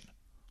abomination.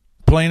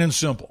 Plain and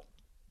simple.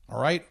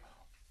 All right?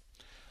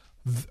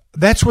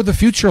 That's where the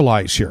future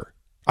lies here.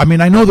 I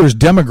mean, I know there's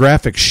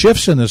demographic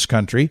shifts in this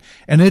country,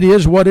 and it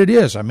is what it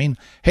is. I mean,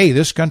 hey,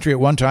 this country at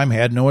one time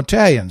had no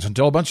Italians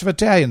until a bunch of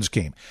Italians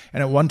came.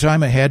 And at one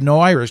time it had no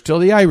Irish till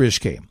the Irish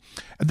came.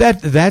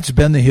 That's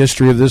been the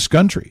history of this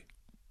country.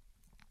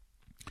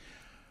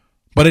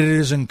 But it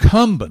is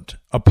incumbent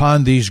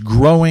upon these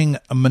growing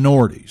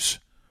minorities,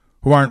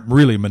 who aren't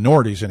really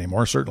minorities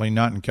anymore, certainly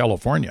not in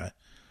California.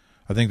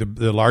 I think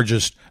the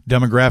largest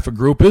demographic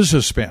group is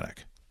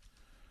Hispanic.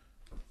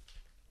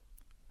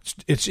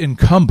 It's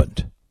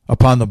incumbent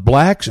upon the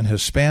blacks and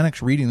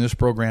Hispanics reading this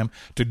program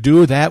to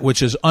do that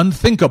which is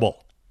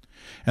unthinkable,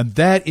 and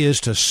that is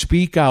to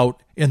speak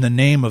out in the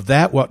name of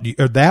that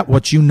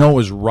what you know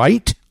is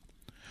right,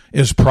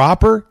 is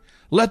proper.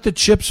 Let the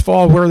chips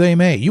fall where they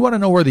may. You want to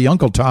know where the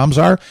Uncle Toms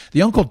are?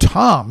 The Uncle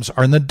Toms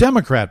are in the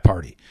Democrat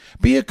Party.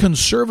 Be a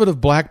conservative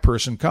black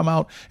person, come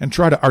out and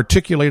try to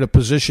articulate a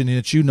position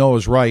that you know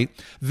is right.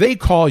 They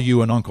call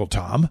you an Uncle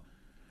Tom.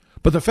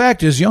 But the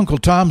fact is, the Uncle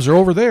Toms are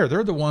over there.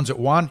 They're the ones that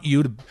want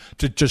you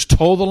to just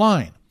toe the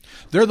line.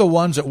 They're the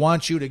ones that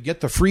want you to get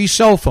the free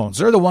cell phones.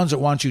 They're the ones that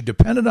want you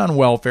dependent on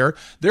welfare.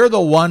 They're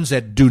the ones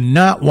that do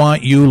not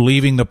want you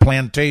leaving the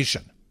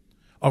plantation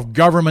of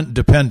government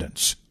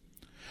dependence,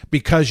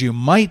 because you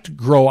might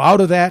grow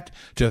out of that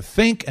to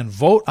think and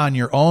vote on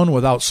your own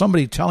without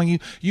somebody telling you.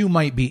 You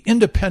might be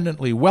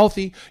independently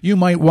wealthy. You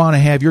might want to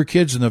have your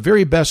kids in the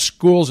very best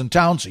schools in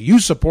town, so you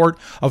support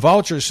a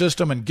voucher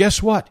system. And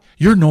guess what?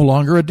 You're no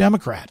longer a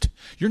Democrat.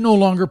 You're no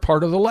longer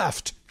part of the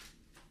left.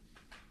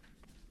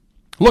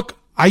 Look,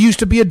 I used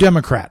to be a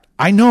Democrat.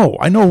 I know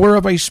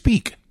whereof I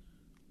speak.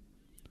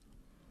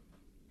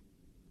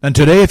 And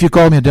today, if you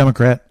called me a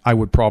Democrat, I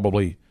would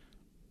probably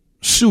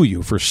sue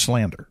you for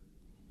slander.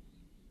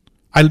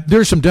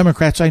 There's some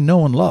Democrats I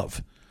know and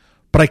love,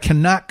 but I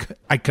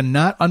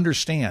cannot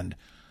understand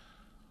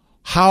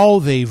how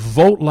they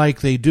vote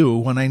like they do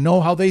when I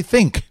know how they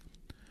think.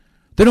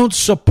 They don't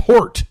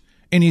support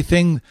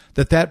anything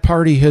that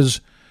party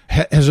has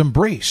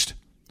embraced.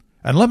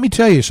 And let me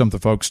tell you something,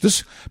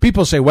 folks.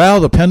 People say, well,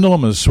 the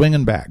pendulum is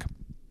swinging back.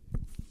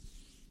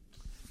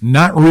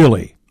 Not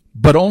really,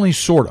 but only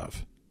sort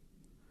of.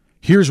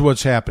 Here's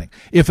what's happening.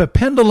 If a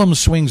pendulum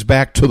swings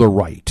back to the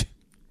right,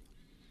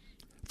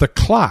 the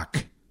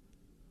clock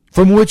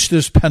from which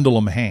this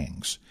pendulum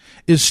hangs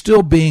is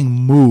still being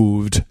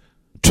moved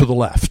to the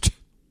left.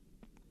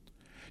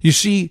 You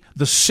see,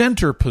 the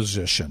center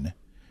position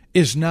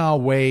is now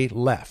way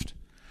left.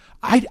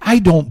 I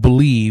don't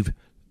believe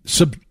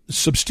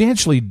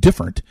substantially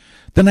different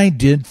than I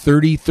did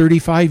 30,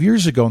 35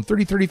 years ago. And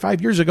 30,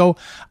 35 years ago,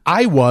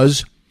 I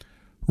was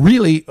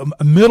really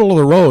middle of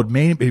the road,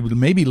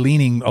 maybe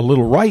leaning a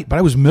little right, but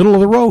I was middle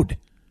of the road.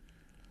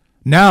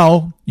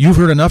 Now, you've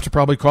heard enough to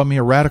probably call me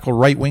a radical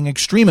right-wing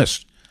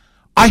extremist.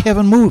 I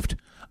haven't moved.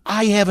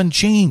 I haven't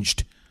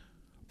changed.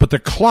 But the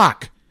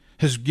clock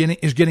is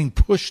getting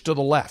pushed to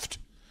the left.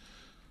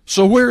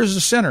 So where is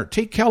the center?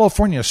 Take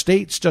California.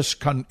 State's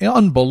just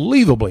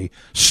unbelievably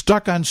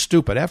stuck on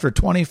stupid. After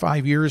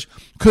 25 years,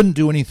 couldn't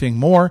do anything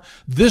more.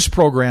 This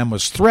program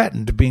was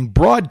threatened to being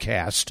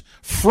broadcast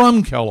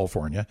from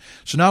California.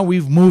 So now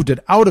we've moved it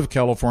out of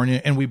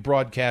California and we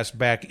broadcast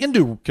back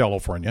into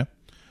California.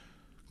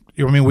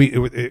 I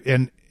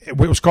mean, it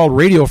was called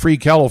Radio Free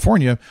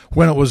California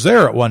when it was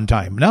there at one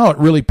time. Now it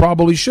really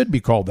probably should be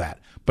called that,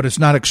 but it's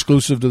not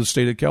exclusive to the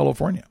state of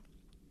California.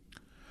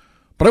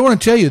 But I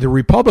want to tell you, the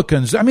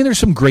Republicans, I mean, there's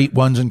some great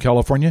ones in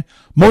California.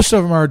 Most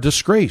of them are a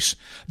disgrace.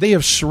 They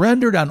have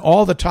surrendered on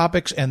all the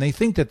topics, and they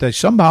think that they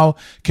somehow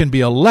can be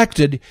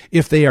elected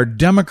if they are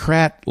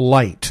Democrat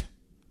light.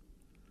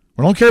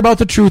 We don't care about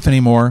the truth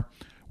anymore.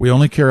 We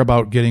only care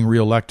about getting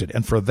reelected.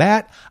 And for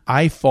that,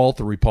 I fault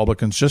the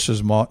Republicans just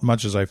as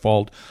much as I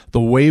fault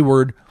the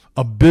wayward,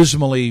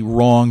 abysmally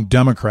wrong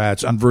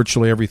Democrats on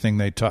virtually everything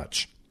they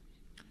touch.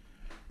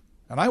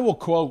 And I will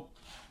quote,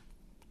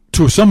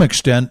 to some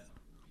extent,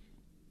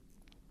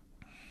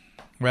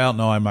 well,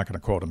 no, I'm not going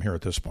to quote him here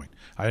at this point.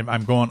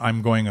 I'm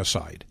going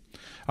aside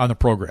on the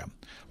program.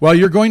 Well,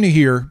 you're going to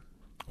hear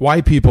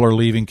why people are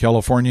leaving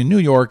California, New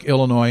York,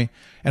 Illinois,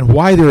 and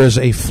why there is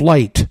a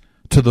flight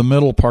to the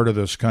middle part of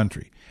this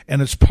country.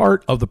 And it's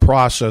part of the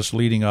process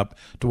leading up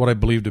to what I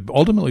believe to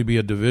ultimately be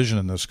a division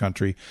in this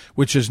country,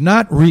 which is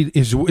not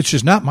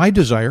my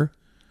desire,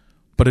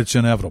 but it's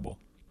inevitable.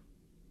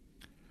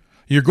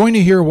 You're going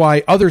to hear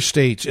why other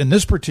states, in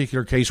this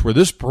particular case where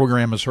this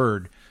program is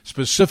heard,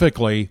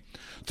 specifically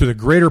to the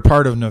greater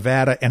part of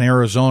Nevada and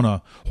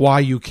Arizona, why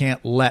you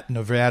can't let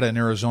Nevada and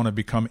Arizona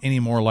become any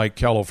more like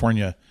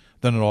California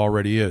than it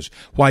already is.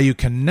 Why you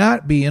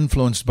cannot be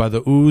influenced by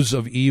the ooze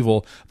of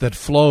evil that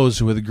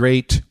flows with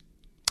great,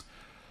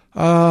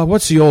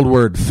 what's the old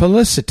word,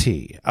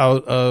 felicity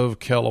out of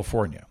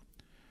California.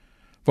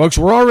 Folks,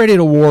 we're already at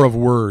a war of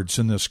words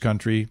in this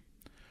country,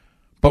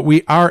 but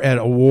we are at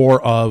a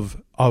war of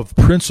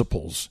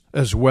principles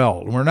as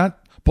well. We're not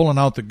pulling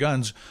out the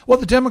guns. Well,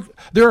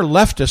 there are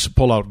leftists who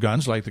pull out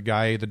guns, like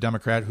the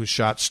Democrat who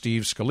shot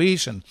Steve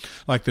Scalise, and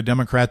like the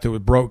Democrat that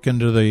broke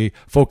into the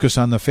Focus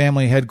on the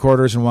Family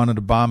headquarters and wanted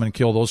to bomb and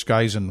kill those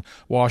guys in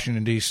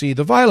Washington, D.C.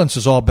 The violence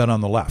has all been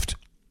on the left.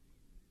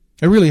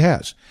 It really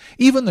has.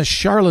 Even the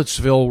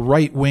Charlottesville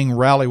right-wing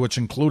rally, which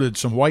included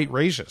some white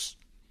racists.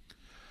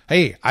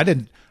 Hey, I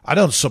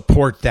don't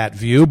support that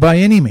view by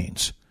any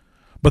means.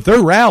 But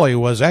their rally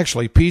was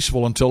actually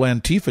peaceful until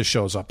Antifa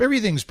shows up.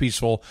 Everything's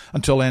peaceful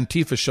until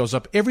Antifa shows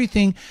up.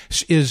 Everything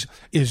is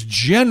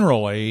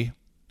generally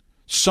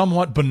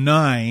somewhat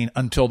benign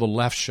until the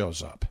left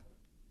shows up.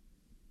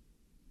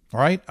 All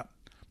right?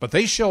 But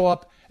they show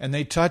up and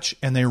they touch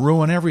and they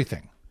ruin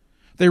everything.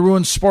 They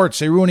ruin sports.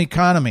 They ruin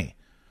economy.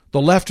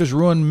 The left has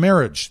ruined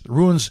marriage.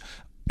 Ruins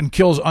and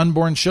kills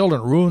unborn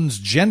children. Ruins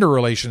gender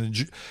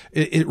relations.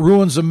 It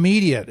ruins the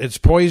media. It's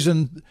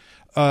poisoned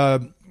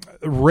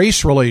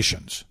race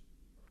relations.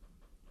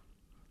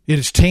 It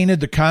has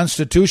tainted the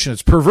Constitution.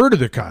 It's perverted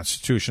the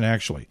Constitution,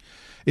 actually.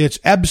 It's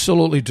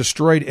absolutely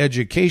destroyed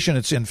education.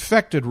 It's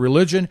infected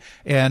religion,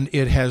 and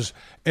it has,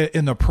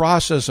 in the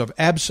process of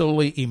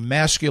absolutely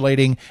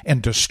emasculating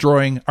and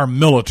destroying our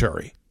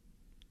military.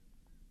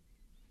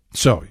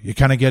 So, you're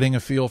kind of getting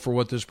a feel for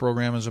what this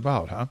program is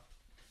about, huh?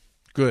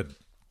 Good.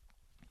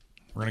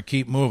 We're going to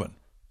keep moving.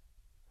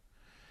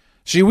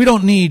 See, we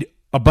don't need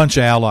a bunch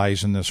of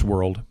allies in this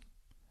world.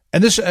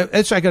 And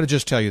I got to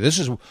just tell you, this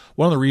is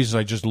one of the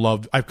reasons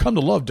I've come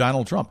to love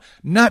Donald Trump.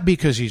 Not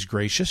because he's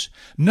gracious,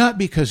 not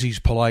because he's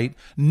polite,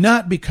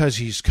 not because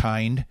he's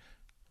kind,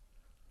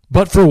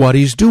 but for what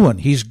he's doing.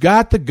 He's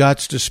got the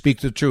guts to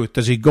speak the truth.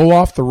 Does he go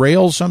off the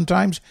rails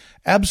sometimes?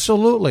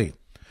 Absolutely.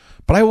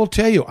 But I will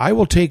tell you, I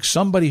will take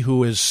somebody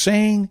who is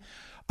saying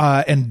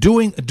and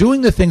doing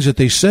the things that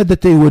they said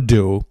that they would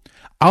do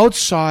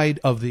outside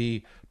of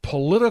the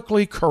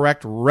politically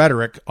correct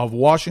rhetoric of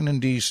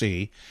Washington,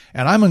 D.C.,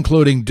 and I'm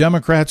including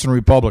Democrats and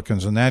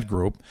Republicans in that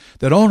group,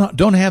 that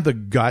don't have the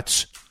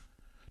guts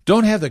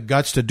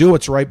to do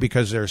what's right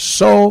because they're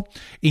so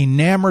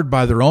enamored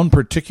by their own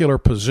particular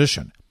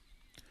position.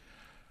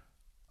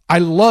 I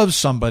love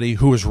somebody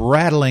who is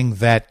rattling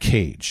that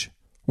cage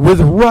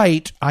with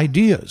right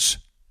ideas.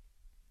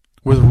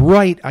 With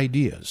right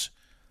ideas.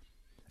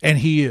 And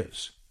he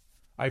is.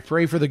 I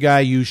pray for the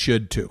guy, you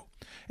should too.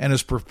 And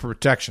his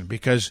protection,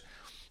 because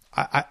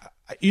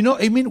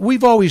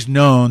we've always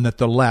known that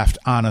the left,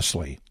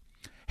 honestly,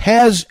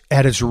 has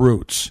at its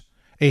roots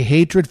a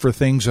hatred for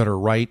things that are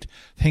right,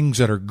 things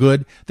that are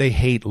good. They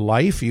hate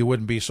life. You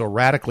wouldn't be so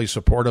radically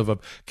supportive of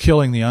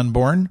killing the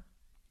unborn.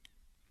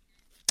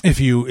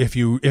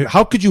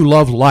 How could you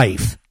love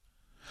life,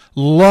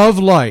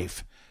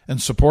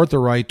 and support the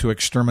right to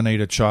exterminate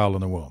a child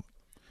in the womb?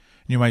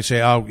 You might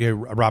say, oh, yeah,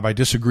 Rob, I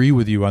disagree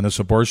with you on this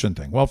abortion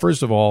thing. Well,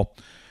 first of all,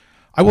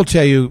 I will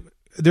tell you,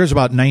 there's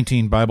about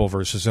 19 Bible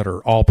verses that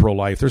are all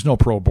pro-life. There's no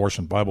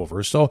pro-abortion Bible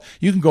verse. So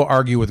you can go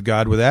argue with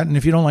God with that. And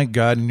if you don't like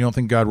God and you don't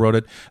think God wrote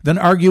it, then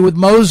argue with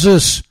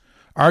Moses.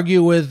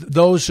 Argue with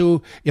those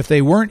who, if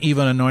they weren't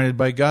even anointed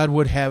by God,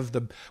 would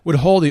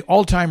hold the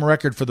all-time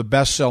record for the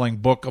best-selling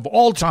book of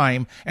all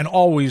time and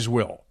always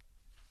will.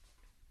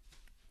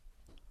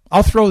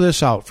 I'll throw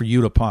this out for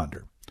you to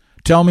ponder.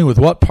 Tell me, with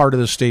what part of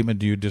the statement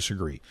do you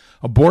disagree?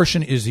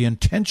 Abortion is the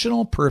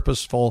intentional,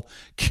 purposeful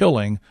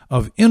killing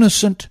of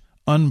innocent,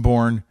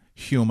 unborn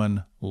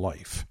human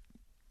life.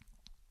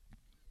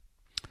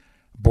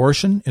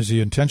 Abortion is the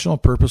intentional,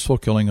 purposeful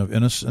killing of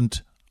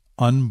innocent,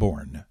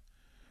 unborn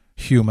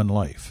human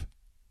life.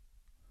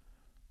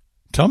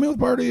 Tell me what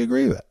part do you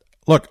agree with.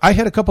 Look, I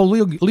had a couple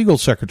legal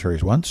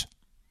secretaries once.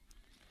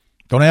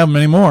 Don't have them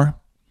anymore.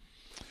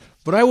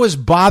 But I was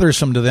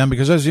bothersome to them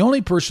because I was the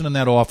only person in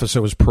that office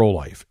that was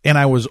pro-life, and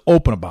I was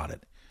open about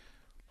it.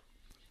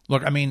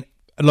 Look, I went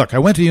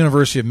to the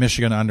University of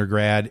Michigan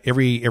undergrad.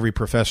 Every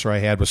professor I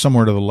had was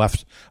somewhere to the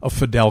left of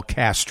Fidel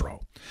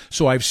Castro.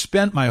 So I've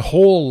spent my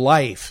whole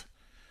life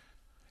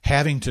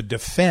having to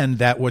defend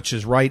that which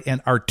is right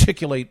and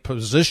articulate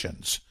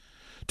positions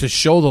to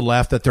show the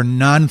left that they're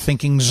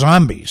non-thinking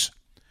zombies.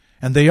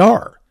 And they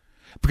are.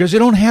 Because they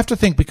don't have to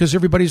think, because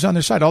everybody's on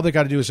their side. All they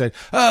got to do is say,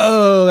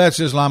 oh, that's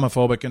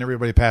Islamophobic, and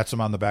everybody pats them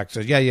on the back and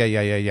says,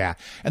 yeah.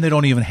 And they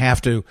don't even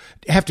have to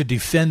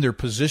defend their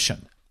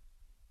position.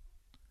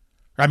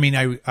 I mean,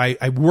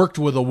 I worked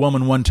with a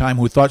woman one time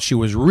who thought she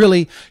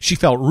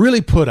felt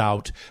really put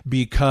out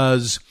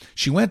because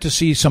she went to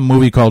see some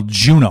movie called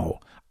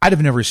Juno. I'd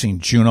have never seen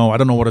Juno. I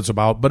don't know what it's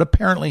about, but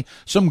apparently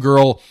some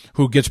girl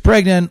who gets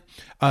pregnant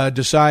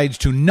decides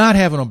to not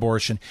have an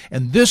abortion,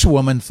 and this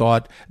woman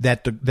thought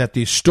that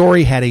the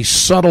story had a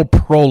subtle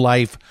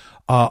pro-life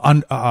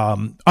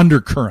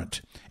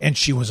undercurrent, and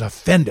she was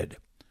offended.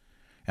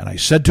 And I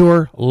said to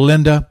her,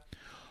 Linda,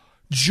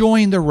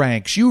 join the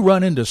ranks. You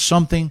run into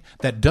something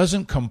that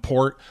doesn't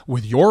comport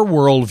with your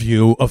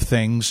worldview of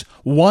things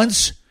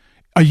once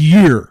a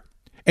year,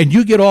 and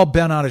you get all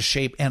bent out of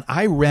shape, and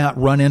I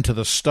run into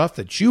the stuff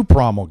that you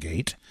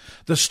promulgate,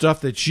 the stuff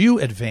that you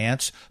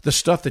advance, the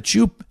stuff that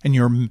you and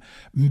your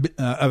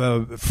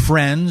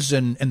friends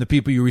and the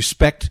people you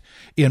respect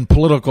in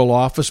political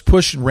office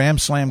push and ram,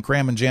 slam,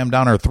 cram, and jam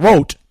down our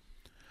throat.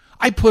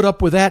 I put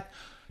up with that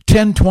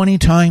 10, 20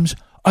 times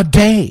a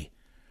day,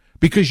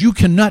 because you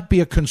cannot be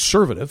a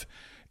conservative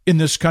in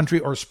this country,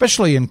 or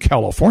especially in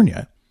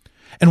California,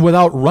 and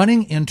without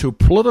running into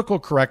political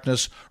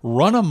correctness,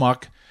 run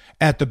amok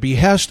at the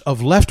behest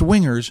of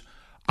left-wingers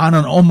on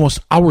an almost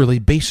hourly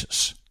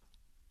basis.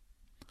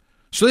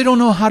 So they don't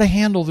know how to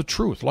handle the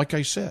truth, like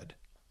I said.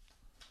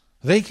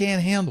 They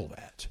can't handle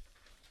that.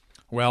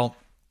 Well,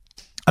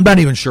 I'm not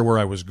even sure where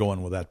I was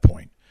going with that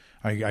point.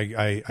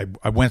 I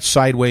went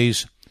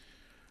sideways.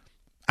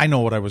 I know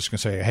what I was going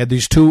to say. I had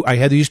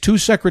these two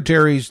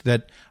secretaries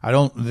that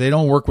they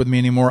don't work with me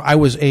anymore. I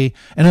was an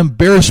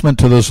embarrassment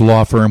to this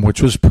law firm,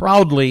 which was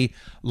proudly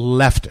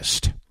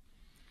leftist.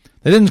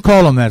 They didn't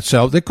call them that.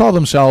 They call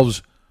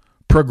themselves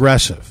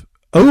progressive.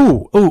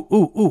 Ooh.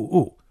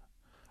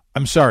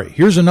 I'm sorry.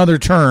 Here's another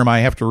term I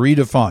have to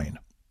redefine.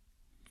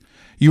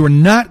 You are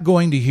not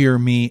going to hear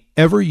me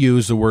ever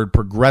use the word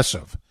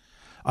progressive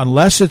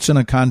unless it's in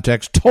a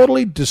context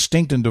totally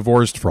distinct and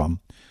divorced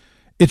from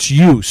its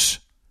use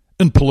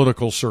in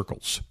political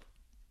circles.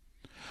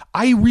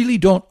 I really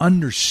don't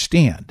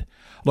understand.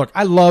 Look,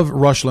 I love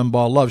Rush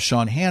Limbaugh, love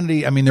Sean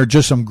Hannity. I mean, they're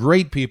just some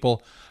great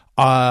people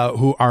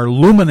who are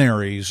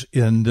luminaries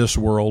in this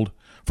world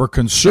for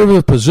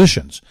conservative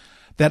positions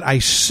that I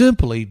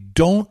simply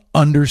don't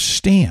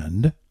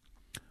understand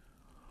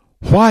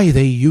why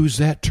they use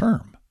that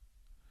term.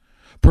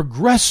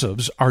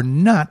 Progressives are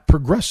not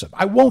progressive.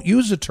 I won't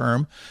use the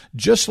term,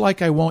 just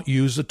like I won't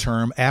use the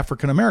term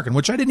African American,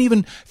 which I didn't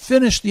even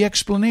finish the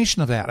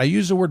explanation of that. I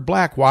use the word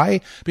black.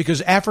 Why? Because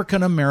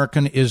African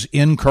American is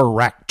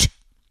incorrect.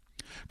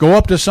 Go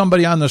up to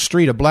somebody on the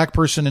street, a black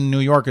person in New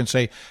York, and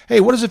say,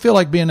 hey, what does it feel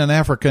like being an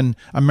African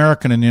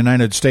American in the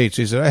United States?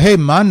 He said, hey,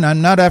 man,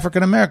 I'm not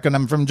African American.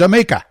 I'm from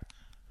Jamaica.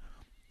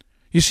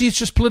 You see, it's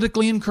just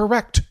politically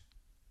incorrect.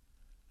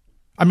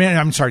 I mean,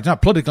 I'm sorry, it's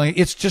not politically.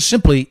 It's just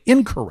simply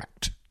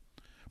incorrect.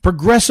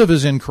 Progressive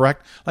is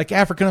incorrect, like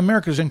African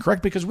American is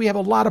incorrect, because we have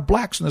a lot of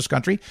blacks in this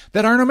country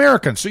that aren't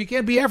Americans. So you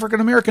can't be African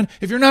American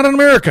if you're not an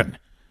American.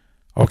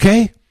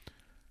 Okay?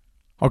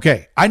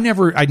 Okay, I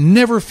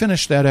never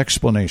finished that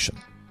explanation.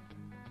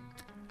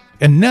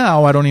 And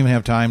now I don't even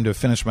have time to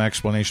finish my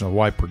explanation of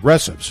why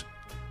progressives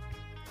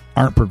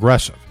aren't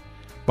progressive.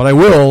 But I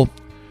will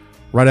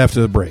right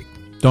after the break.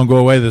 Don't go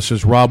away. This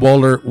is Rob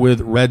Walter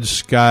with Red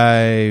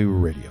Sky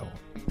Radio.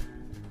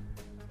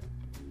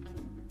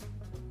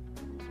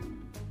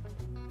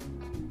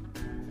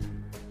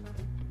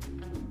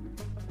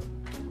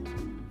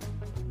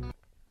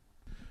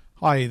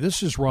 Hi,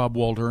 this is Rob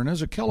Walter, and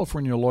as a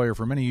California lawyer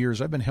for many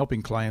years, I've been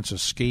helping clients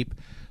escape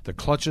the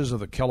clutches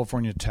of the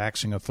California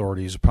taxing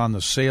authorities upon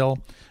the sale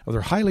of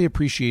their highly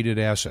appreciated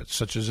assets,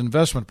 such as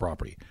investment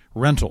property,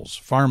 rentals,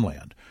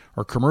 farmland,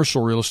 or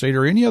commercial real estate,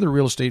 or any other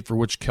real estate for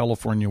which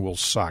California will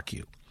sock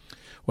you.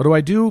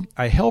 What do?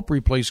 I help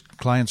replace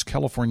clients'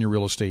 California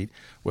real estate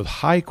with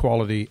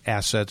high-quality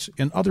assets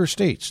in other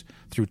states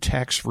through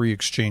tax-free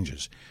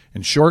exchanges.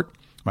 In short,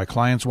 my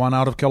clients want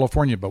out of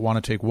California but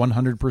want to take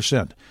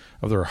 100%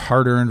 of their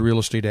hard-earned real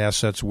estate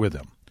assets with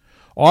them.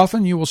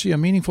 Often you will see a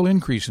meaningful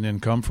increase in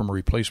income from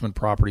replacement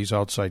properties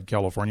outside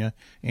California,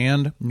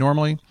 and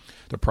normally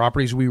the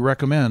properties we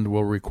recommend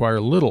will require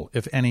little,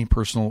 if any,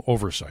 personal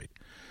oversight.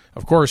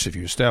 Of course, if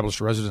you establish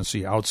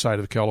residency outside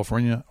of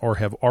California or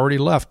have already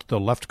left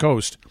the left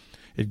coast,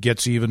 it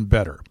gets even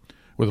better.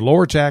 With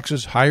lower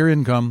taxes, higher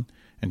income,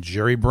 and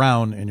Jerry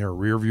Brown in your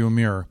rearview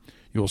mirror,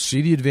 you will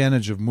see the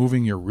advantage of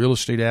moving your real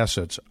estate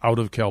assets out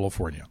of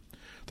California.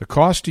 The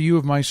cost to you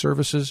of my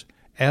services,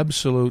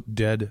 absolute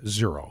dead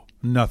zero.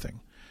 Nothing.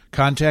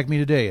 Contact me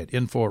today at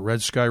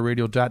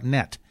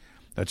info@redskyradio.net.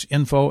 That's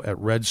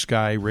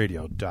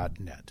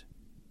info@redskyradio.net.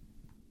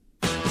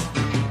 I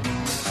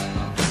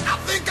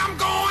think I'm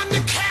going to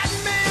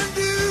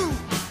Kathmandu.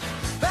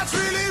 That's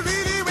really,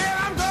 really where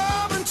I'm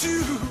going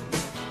to.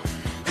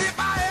 If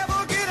I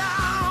ever get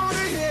out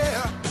of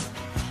here,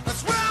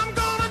 that's where I'm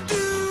gonna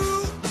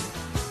do.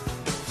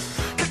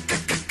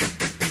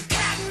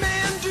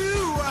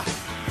 Kathmandu.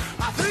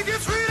 I think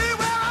it's really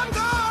where I'm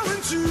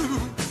going to.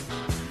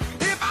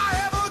 If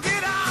I ever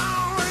get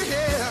out of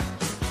here,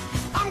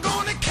 I'm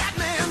going to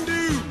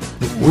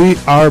Kathmandu. We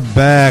are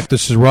back.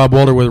 This is Rob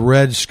Walter with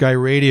Red Sky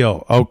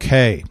Radio.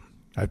 Okay,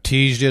 I've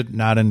teased it,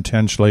 not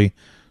intentionally.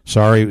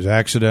 Sorry, it was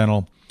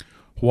accidental.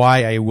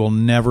 Why I will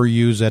never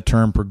use that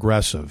term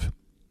progressive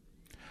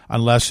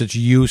unless its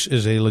use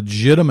is a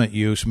legitimate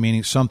use,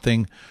 meaning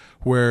something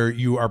where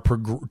you are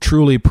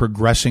truly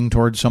progressing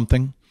towards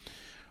something.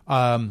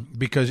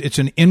 Because it's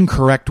an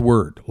incorrect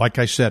word. Like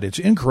I said, it's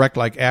incorrect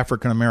like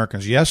African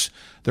Americans. Yes,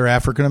 they're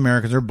African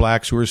Americans. They're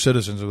blacks who are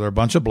citizens. There are a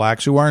bunch of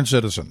blacks who aren't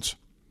citizens.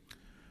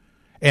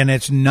 And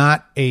it's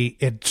not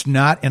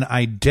an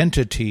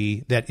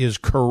identity that is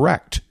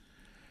correct.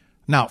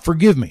 Now,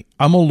 forgive me.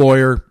 I'm a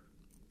lawyer.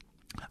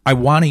 I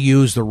want to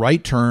use the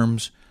right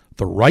terms,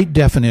 the right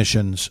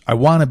definitions. I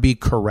want to be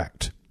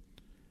correct.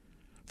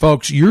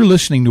 Folks, you're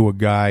listening to a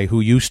guy who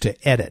used to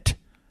edit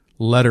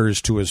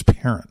letters to his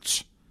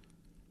parents.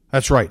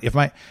 That's right. If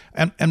my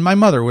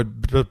mother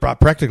would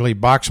practically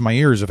box my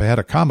ears if I had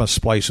a comma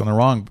splice on the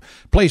wrong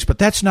place, but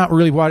that's not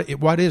really what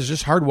it is.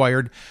 Just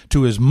hardwired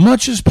to, as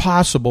much as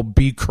possible,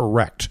 be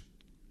correct.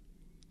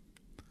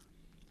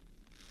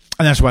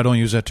 And that's why I don't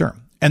use that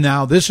term. And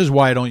now this is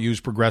why I don't use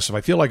progressive.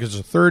 I feel like it's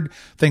a third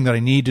thing that I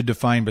need to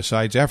define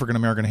besides African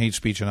American hate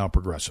speech and now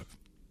progressive.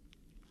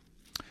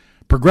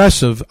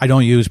 Progressive I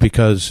don't use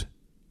because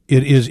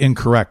it is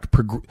incorrect.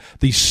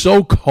 The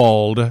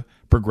so-called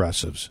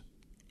progressives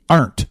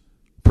aren't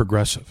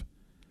progressive.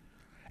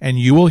 And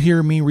you will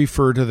hear me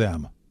refer to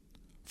them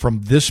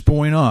from this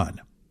point on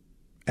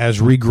as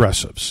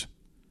regressives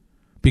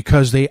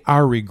because they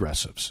are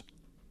regressives.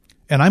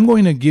 And I'm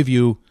going to give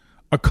you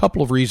a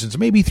couple of reasons,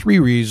 maybe 3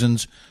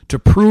 reasons, to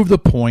prove the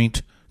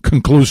point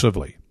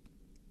conclusively.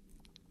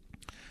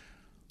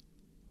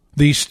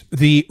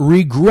 The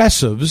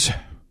regressives,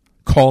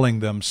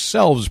 calling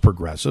themselves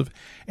progressive,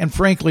 and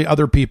frankly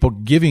other people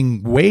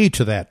giving way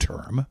to that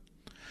term,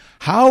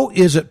 how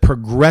is it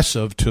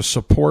progressive to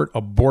support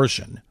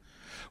abortion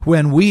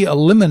when we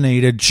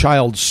eliminated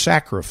child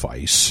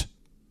sacrifice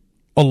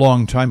a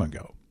long time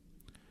ago?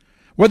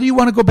 Whether you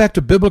want to go back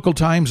to biblical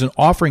times and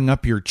offering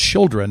up your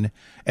children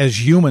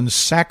as human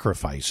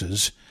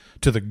sacrifices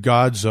to the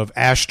gods of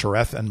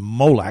Ashtoreth and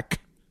Molech,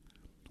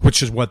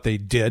 which is what they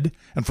did,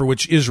 and for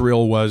which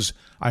Israel was,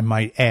 I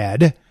might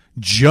add,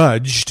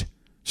 judged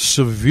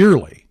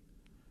severely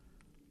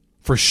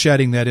for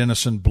shedding that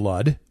innocent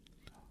blood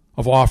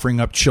of offering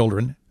up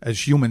children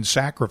as human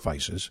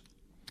sacrifices.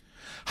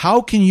 How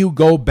can you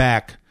go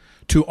back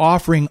to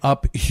offering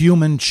up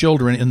human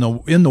children in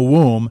the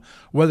womb,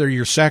 whether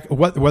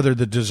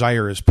the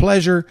desire is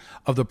pleasure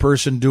of the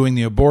person doing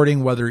the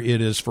aborting, whether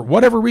it is for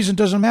whatever reason,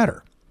 doesn't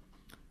matter,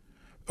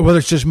 whether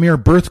it's just mere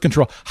birth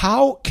control?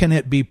 How can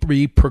it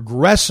be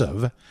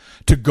progressive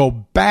to go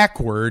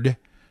backward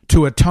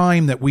to a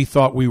time that we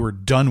thought we were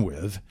done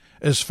with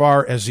as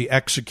far as the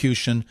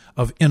execution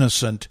of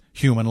innocent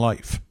human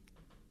life?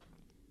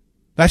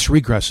 That's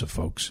regressive,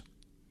 folks.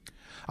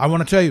 I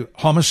want to tell you,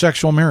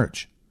 homosexual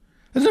marriage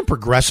isn't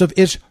progressive,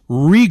 it's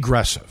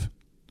regressive.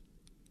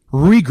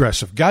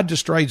 Regressive. God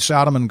destroyed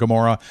Sodom and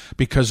Gomorrah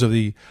because of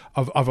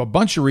a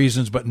bunch of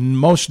reasons, but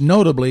most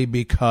notably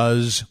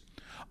because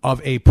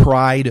of a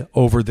pride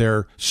over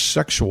their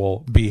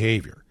sexual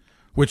behavior,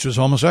 which was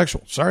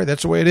homosexual. Sorry,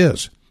 that's the way it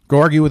is. Go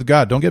argue with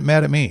God. Don't get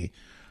mad at me.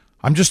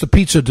 I'm just a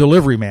pizza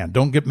delivery man.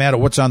 Don't get mad at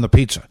what's on the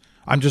pizza.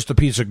 I'm just a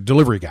pizza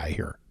delivery guy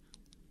here.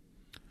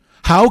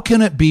 How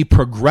can it be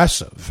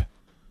progressive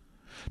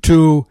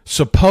to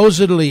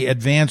supposedly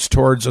advance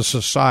towards a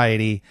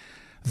society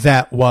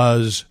that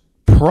was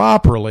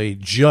properly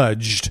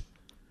judged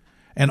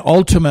and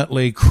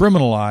ultimately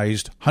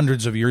criminalized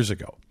hundreds of years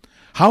ago?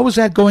 How is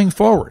that going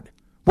forward?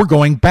 We're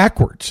going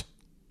backwards.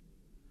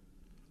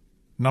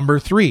 Number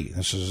 3,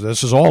 this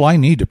is all I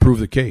need to prove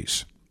the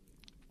case.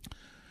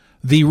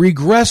 The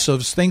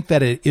regressives think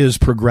that it is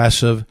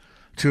progressive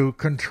to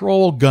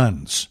control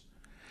guns,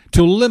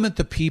 to limit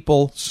the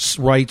people's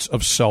rights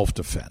of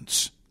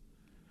self-defense,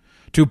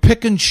 to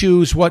pick and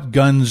choose what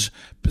guns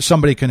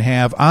somebody can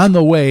have on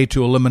the way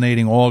to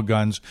eliminating all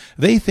guns.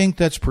 They think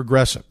that's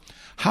progressive.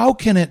 How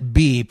can it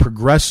be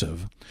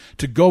progressive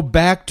to go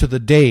back to the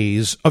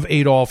days of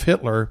Adolf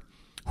Hitler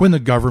when the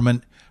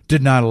government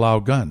did not allow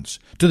guns,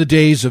 to the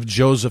days of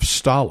Joseph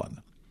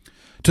Stalin,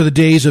 to the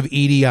days of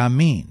Idi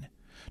Amin,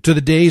 to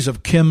the days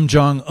of Kim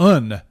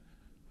Jong-un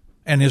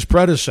and his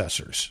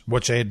predecessors,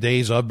 which they had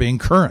days of being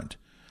current,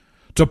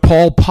 to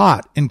Pol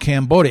Pot in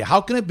Cambodia? How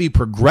can it be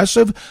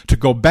progressive to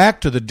go back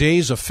to the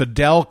days of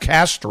Fidel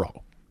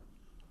Castro?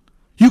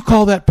 You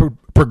call that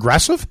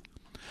progressive?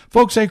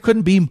 Folks, I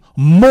couldn't be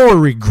more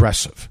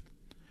regressive.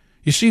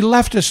 You see,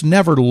 leftists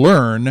never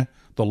learn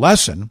the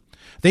lesson.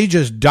 They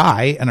just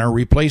die and are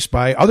replaced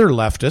by other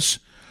leftists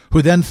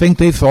who then think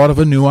they've thought of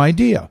a new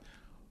idea.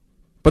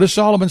 But as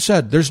Solomon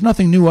said, there's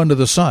nothing new under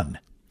the sun.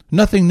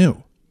 Nothing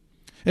new.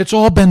 It's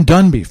all been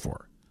done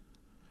before.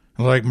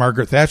 Like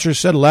Margaret Thatcher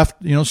said,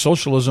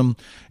 socialism,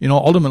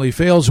 ultimately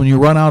fails when you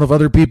run out of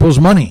other people's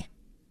money.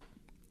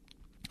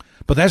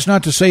 But that's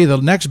not to say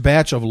the next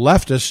batch of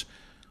leftist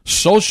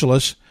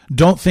socialists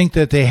don't think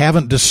that they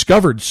haven't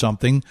discovered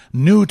something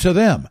new to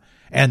them.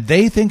 And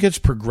they think it's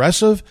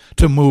progressive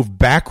to move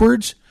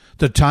backwards,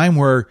 the time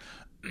where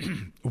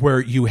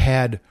you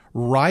had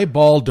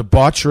ribald,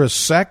 debaucherous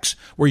sex,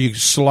 where you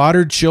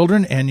slaughtered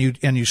children and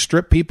you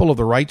stripped people of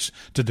the rights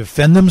to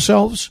defend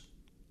themselves.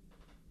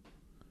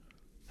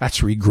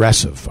 That's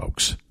regressive,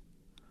 folks.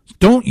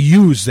 Don't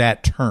use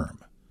that term.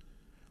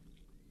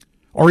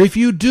 Or if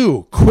you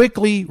do,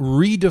 quickly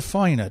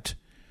redefine it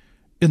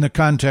in the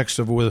context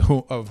of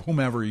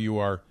whomever you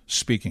are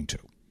speaking to.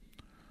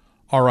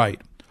 All right.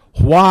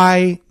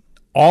 Why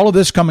all of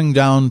this coming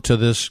down to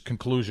this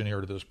conclusion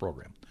here to this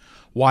program?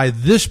 Why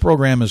this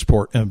program is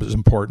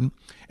important,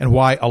 and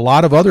why a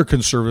lot of other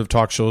conservative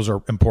talk shows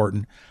are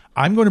important.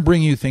 I'm going to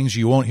bring you things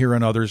you won't hear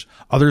on others.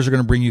 Others are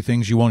going to bring you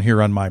things you won't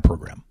hear on my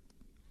program.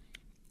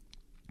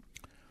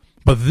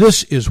 But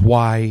this is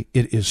why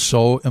it is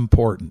so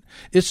important.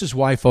 This is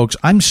why, folks,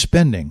 I'm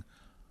spending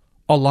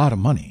a lot of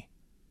money.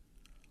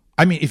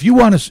 I mean, if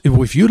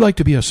you'd like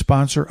to be a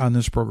sponsor on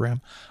this program,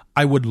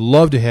 I would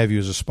love to have you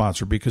as a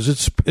sponsor because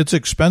it's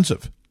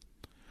expensive.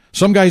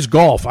 Some guys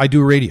golf, I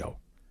do radio.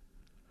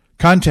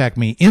 Contact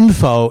me,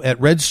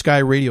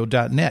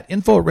 info@redskyradio.net,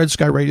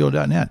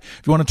 info@redskyradio.net,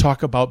 if you want to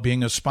talk about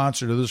being a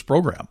sponsor to this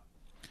program.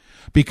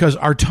 Because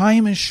our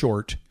time is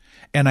short,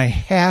 and I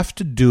have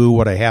to do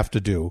what I have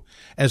to do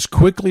as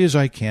quickly as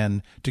I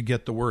can to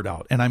get the word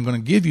out. And I'm going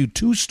to give you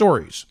 2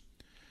 stories.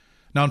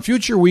 Now, in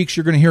future weeks,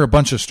 you're going to hear a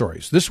bunch of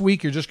stories. This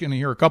week, you're just going to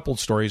hear a couple of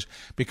stories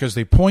because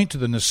they point to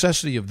the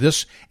necessity of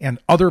this and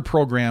other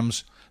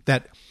programs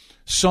that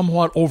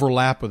somewhat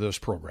overlap with this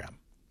program.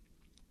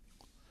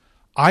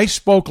 I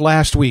spoke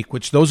last week,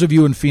 which those of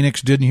you in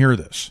Phoenix didn't hear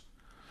this,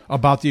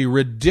 about the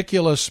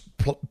ridiculous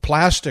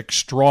plastic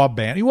straw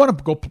ban. You want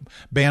to go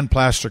ban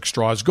plastic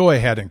straws, go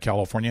ahead in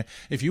California.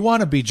 If you want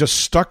to be just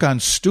stuck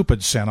on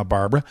stupid Santa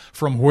Barbara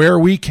from where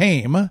we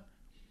came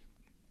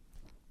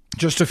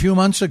just a few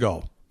months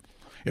ago.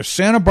 If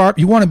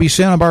you want to be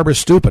Santa Barbara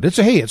stupid, it's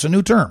a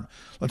new term.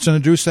 Let's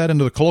introduce that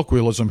into the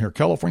colloquialism here.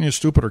 California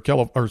stupid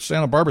or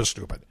Santa Barbara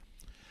stupid.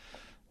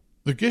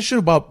 The issue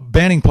about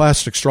banning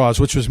plastic straws,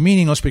 which was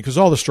meaningless because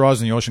all the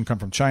straws in the ocean come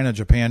from China,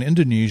 Japan,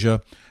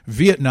 Indonesia,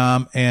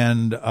 Vietnam,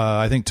 and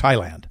I think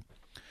Thailand.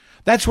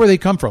 That's where they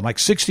come from, like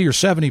 60 or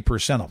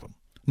 70% of them.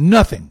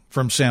 Nothing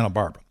from Santa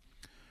Barbara.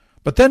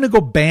 But then to go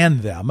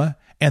ban them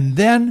and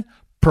then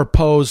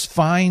propose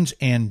fines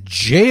and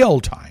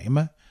jail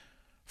time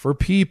for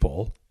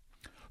people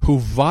who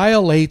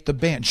violate the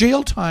ban.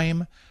 Jail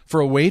time for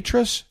a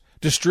waitress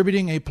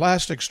distributing a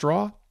plastic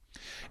straw.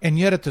 And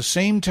yet at the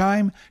same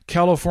time,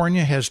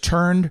 California has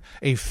turned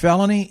a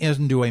felony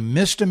into a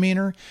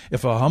misdemeanor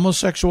if a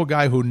homosexual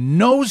guy who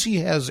knows he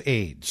has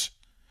AIDS,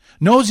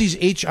 knows he's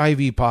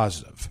HIV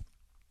positive,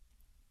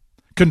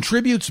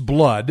 contributes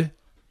blood,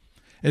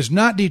 is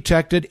not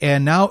detected,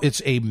 and now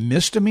it's a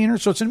misdemeanor.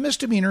 So it's a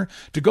misdemeanor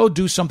to go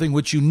do something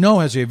which you know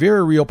has a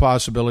very real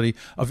possibility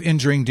of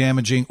injuring,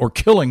 damaging, or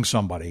killing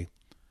somebody.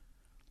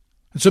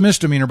 It's a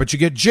misdemeanor, but you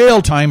get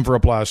jail time for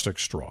a plastic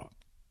straw.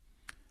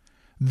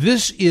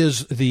 This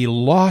is the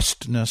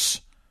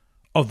lostness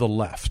of the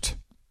left.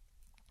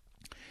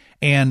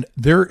 And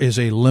there is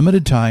a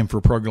limited time for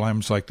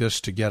programs like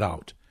this to get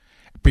out.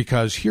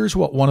 Because here's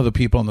what one of the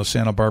people in the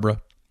Santa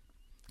Barbara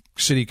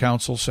City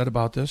Council said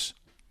about this.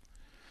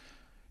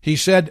 He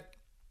said,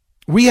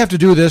 "We have to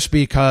do this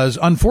because,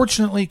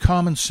 unfortunately,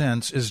 common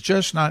sense is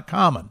just not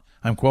common."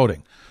 I'm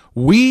quoting.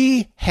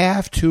 "We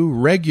have to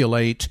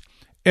regulate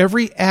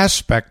every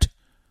aspect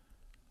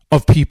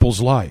of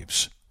people's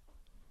lives."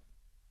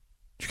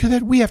 You get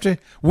that?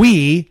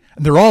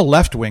 And they're all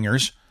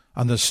left-wingers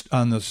on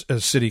this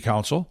city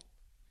council.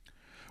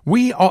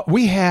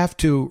 We have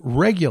to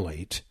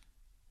regulate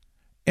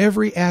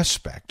every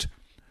aspect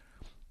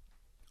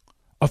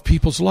of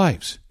people's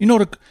lives. You know,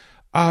 this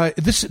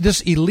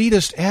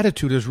elitist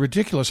attitude is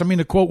ridiculous. I mean,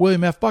 to quote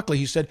William F. Buckley,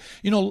 he said,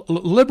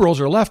 liberals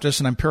or leftists,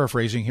 and I'm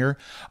paraphrasing here,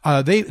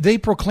 they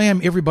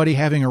proclaim everybody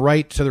having a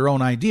right to their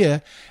own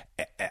idea,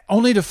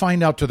 only to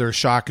find out to their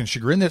shock and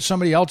chagrin that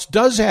somebody else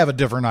does have a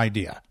different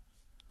idea.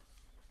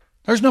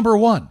 There's number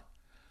one.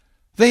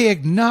 He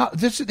comes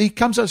out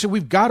and says,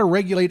 we've got to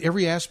regulate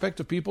every aspect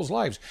of people's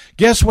lives.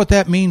 Guess what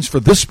that means for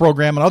this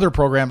program and other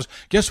programs?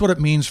 Guess what it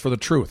means for the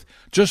truth?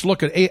 Just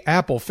look at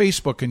Apple,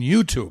 Facebook, and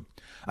YouTube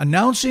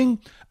announcing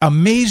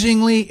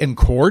amazingly in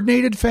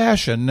coordinated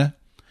fashion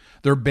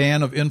their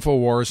ban of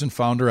InfoWars and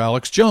founder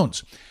Alex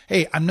Jones.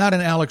 Hey, I'm not an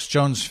Alex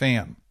Jones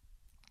fan.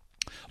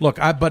 Look,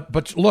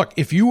 but look,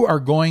 if you are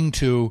going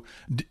to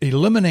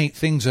eliminate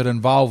things that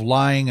involve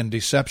lying and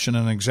deception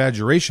and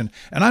exaggeration,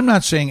 and I'm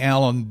not saying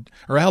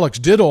Alex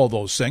did all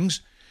those things.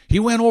 He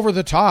went over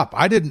the top.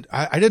 I didn't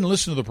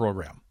listen to the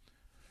program,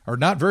 or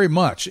not very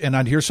much, and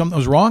I'd hear something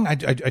was wrong,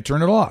 I'd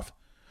turn it off.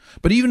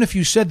 But even if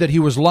you said that he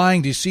was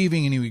lying,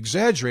 deceiving, and he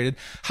exaggerated,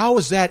 how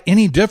is that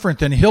any different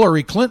than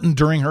Hillary Clinton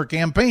during her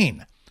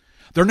campaign?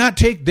 They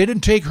didn't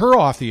take her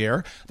off the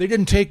air. They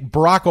didn't take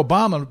Barack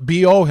Obama,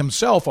 B.O.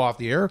 himself, off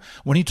the air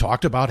when he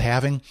talked about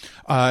having,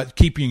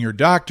 keeping your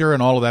doctor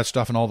and all of that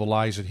stuff and all the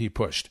lies that he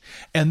pushed.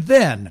 And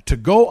then to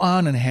go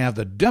on and have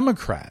the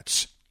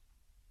Democrats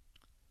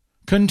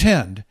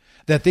contend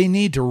that they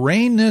need to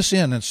rein this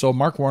in. And so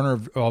Mark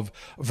Warner of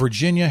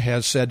Virginia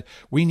has said,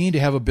 we need to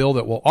have a bill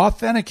that will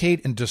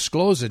authenticate and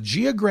disclose the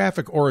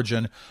geographic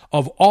origin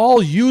of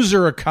all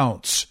user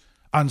accounts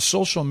on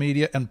social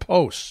media and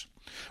posts.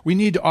 We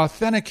need to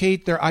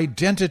authenticate their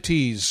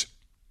identities.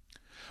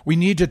 We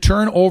need to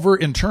turn over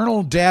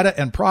internal data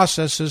and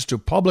processes to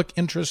public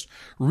interest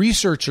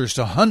researchers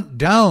to hunt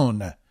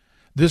down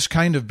this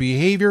kind of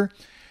behavior.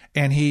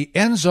 And he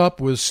ends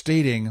up with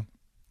stating,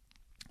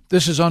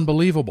 this is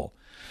unbelievable,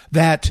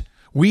 that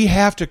we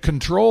have to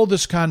control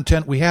this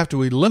content. We have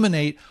to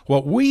eliminate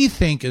what we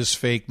think is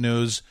fake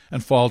news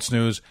and false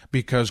news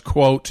because,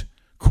 quote,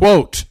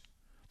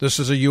 this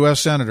is a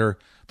U.S. senator,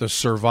 the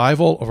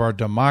survival of our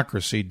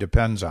democracy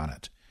depends on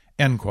it,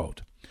 end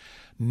quote.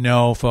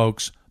 No,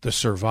 folks, the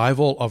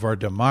survival of our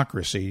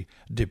democracy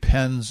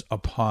depends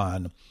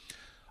upon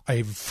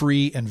a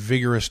free and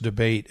vigorous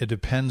debate. It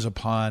depends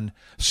upon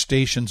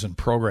stations and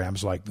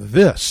programs like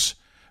this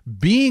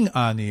being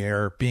on the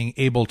air, being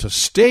able to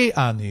stay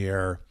on the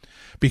air,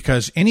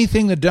 because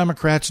anything the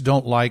Democrats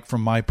don't like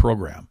from my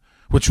program,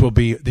 which will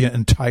be the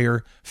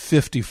entire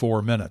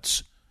 54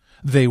 minutes,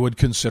 they would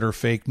consider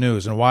fake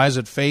news. And why is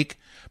it fake?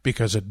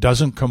 Because it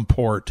doesn't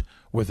comport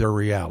with their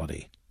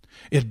reality.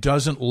 It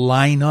doesn't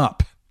line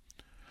up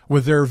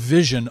with their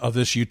vision of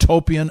this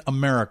utopian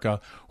America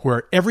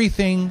where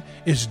everything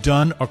is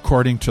done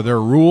according to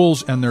their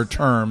rules and their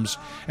terms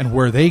and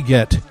where they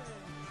get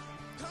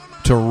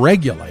to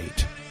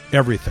regulate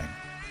everything.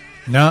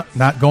 No,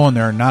 not going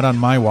there, not on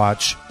my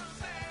watch.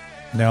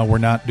 No, we're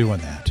not doing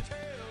that.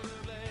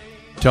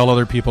 Tell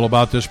other people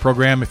about this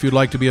program. If you'd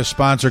like to be a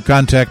sponsor,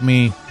 contact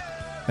me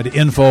at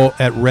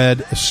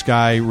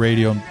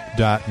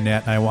info@redskyradio.net.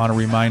 And I want to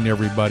remind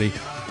everybody,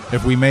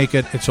 if we make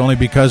it, it's only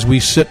because we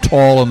sit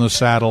tall in the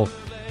saddle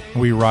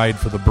and we ride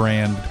for the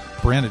brand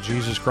of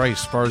Jesus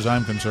Christ. As far as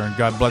I'm concerned,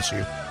 God bless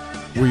you.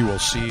 We will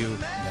see you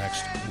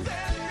next week.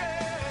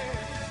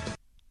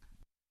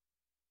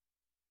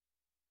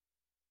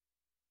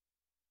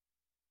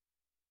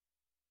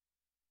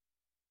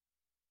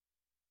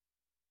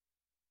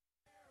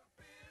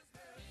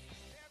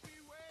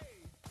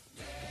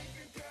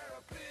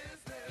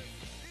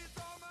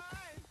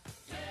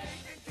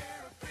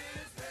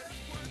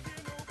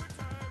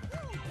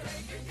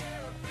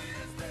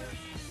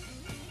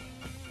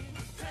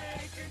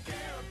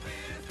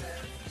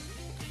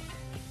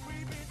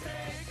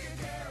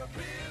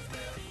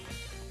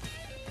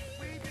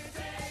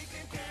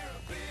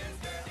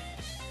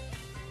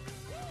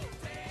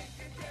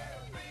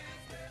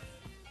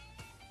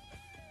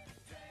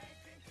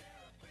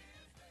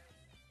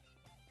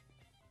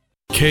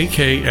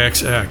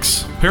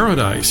 KKXX,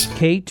 Paradise,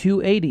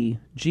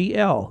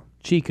 K280GL,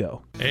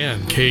 Chico,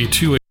 and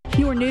K280.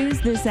 Your news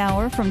this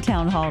hour from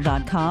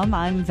townhall.com.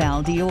 I'm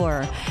Val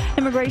Dior.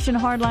 Immigration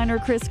hardliner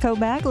Chris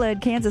Kobach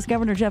led Kansas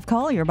Governor Jeff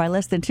Collier by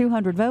less than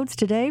 200 votes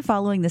today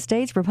following the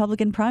state's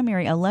Republican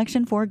primary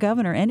election for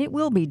governor, and it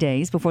will be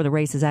days before the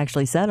race is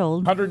actually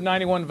settled.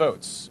 191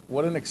 votes.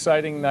 What an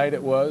exciting night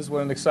it was.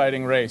 What an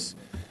exciting race.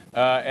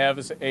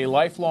 As a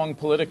lifelong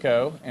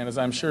Politico, and as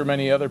I'm sure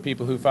many other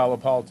people who follow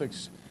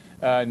politics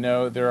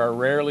know, there are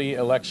rarely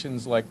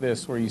elections like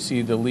this where you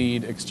see the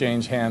lead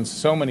exchange hands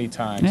so many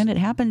times. And it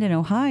happened in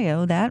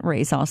Ohio. That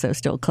race also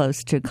still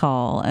close to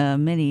call.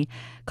 Many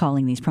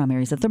calling these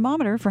primaries a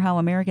thermometer for how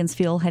Americans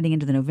feel heading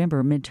into the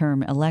November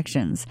midterm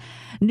elections.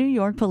 New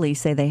York police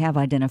say they have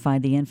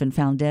identified the infant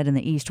found dead in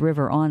the East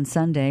River on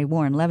Sunday.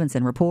 Warren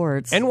Levinson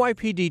reports.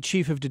 NYPD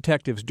Chief of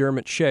Detectives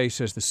Dermot Shea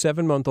says the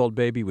 7-month-old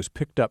baby was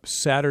picked up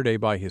Saturday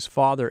by his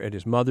father at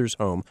his mother's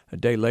home. A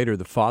day later,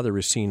 the father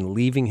is seen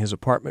leaving his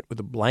apartment with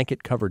a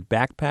blanket-covered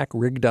backpack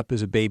rigged up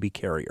as a baby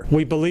carrier.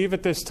 We believe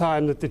at this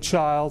time that the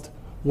child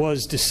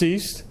was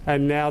deceased,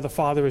 and now the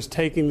father is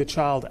taking the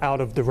child out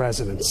of the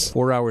residence.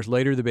 4 hours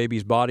later, the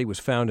baby's body was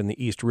found in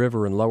the East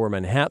River in Lower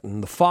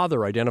Manhattan. The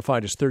father,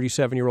 identified as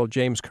 37-year-old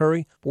James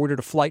Curry, boarded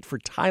a flight for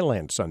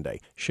Thailand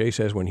Sunday. Shea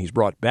says when he's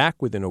brought back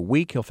within a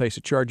week, he'll face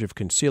a charge of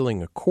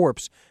concealing a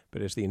corpse.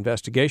 But as the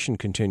investigation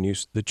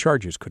continues, the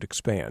charges could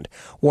expand.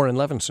 Warren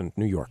Levinson,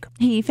 New York.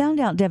 He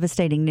found out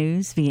devastating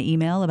news via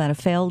email about a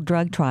failed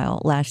drug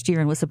trial last year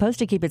and was supposed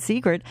to keep it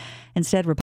secret. Instead,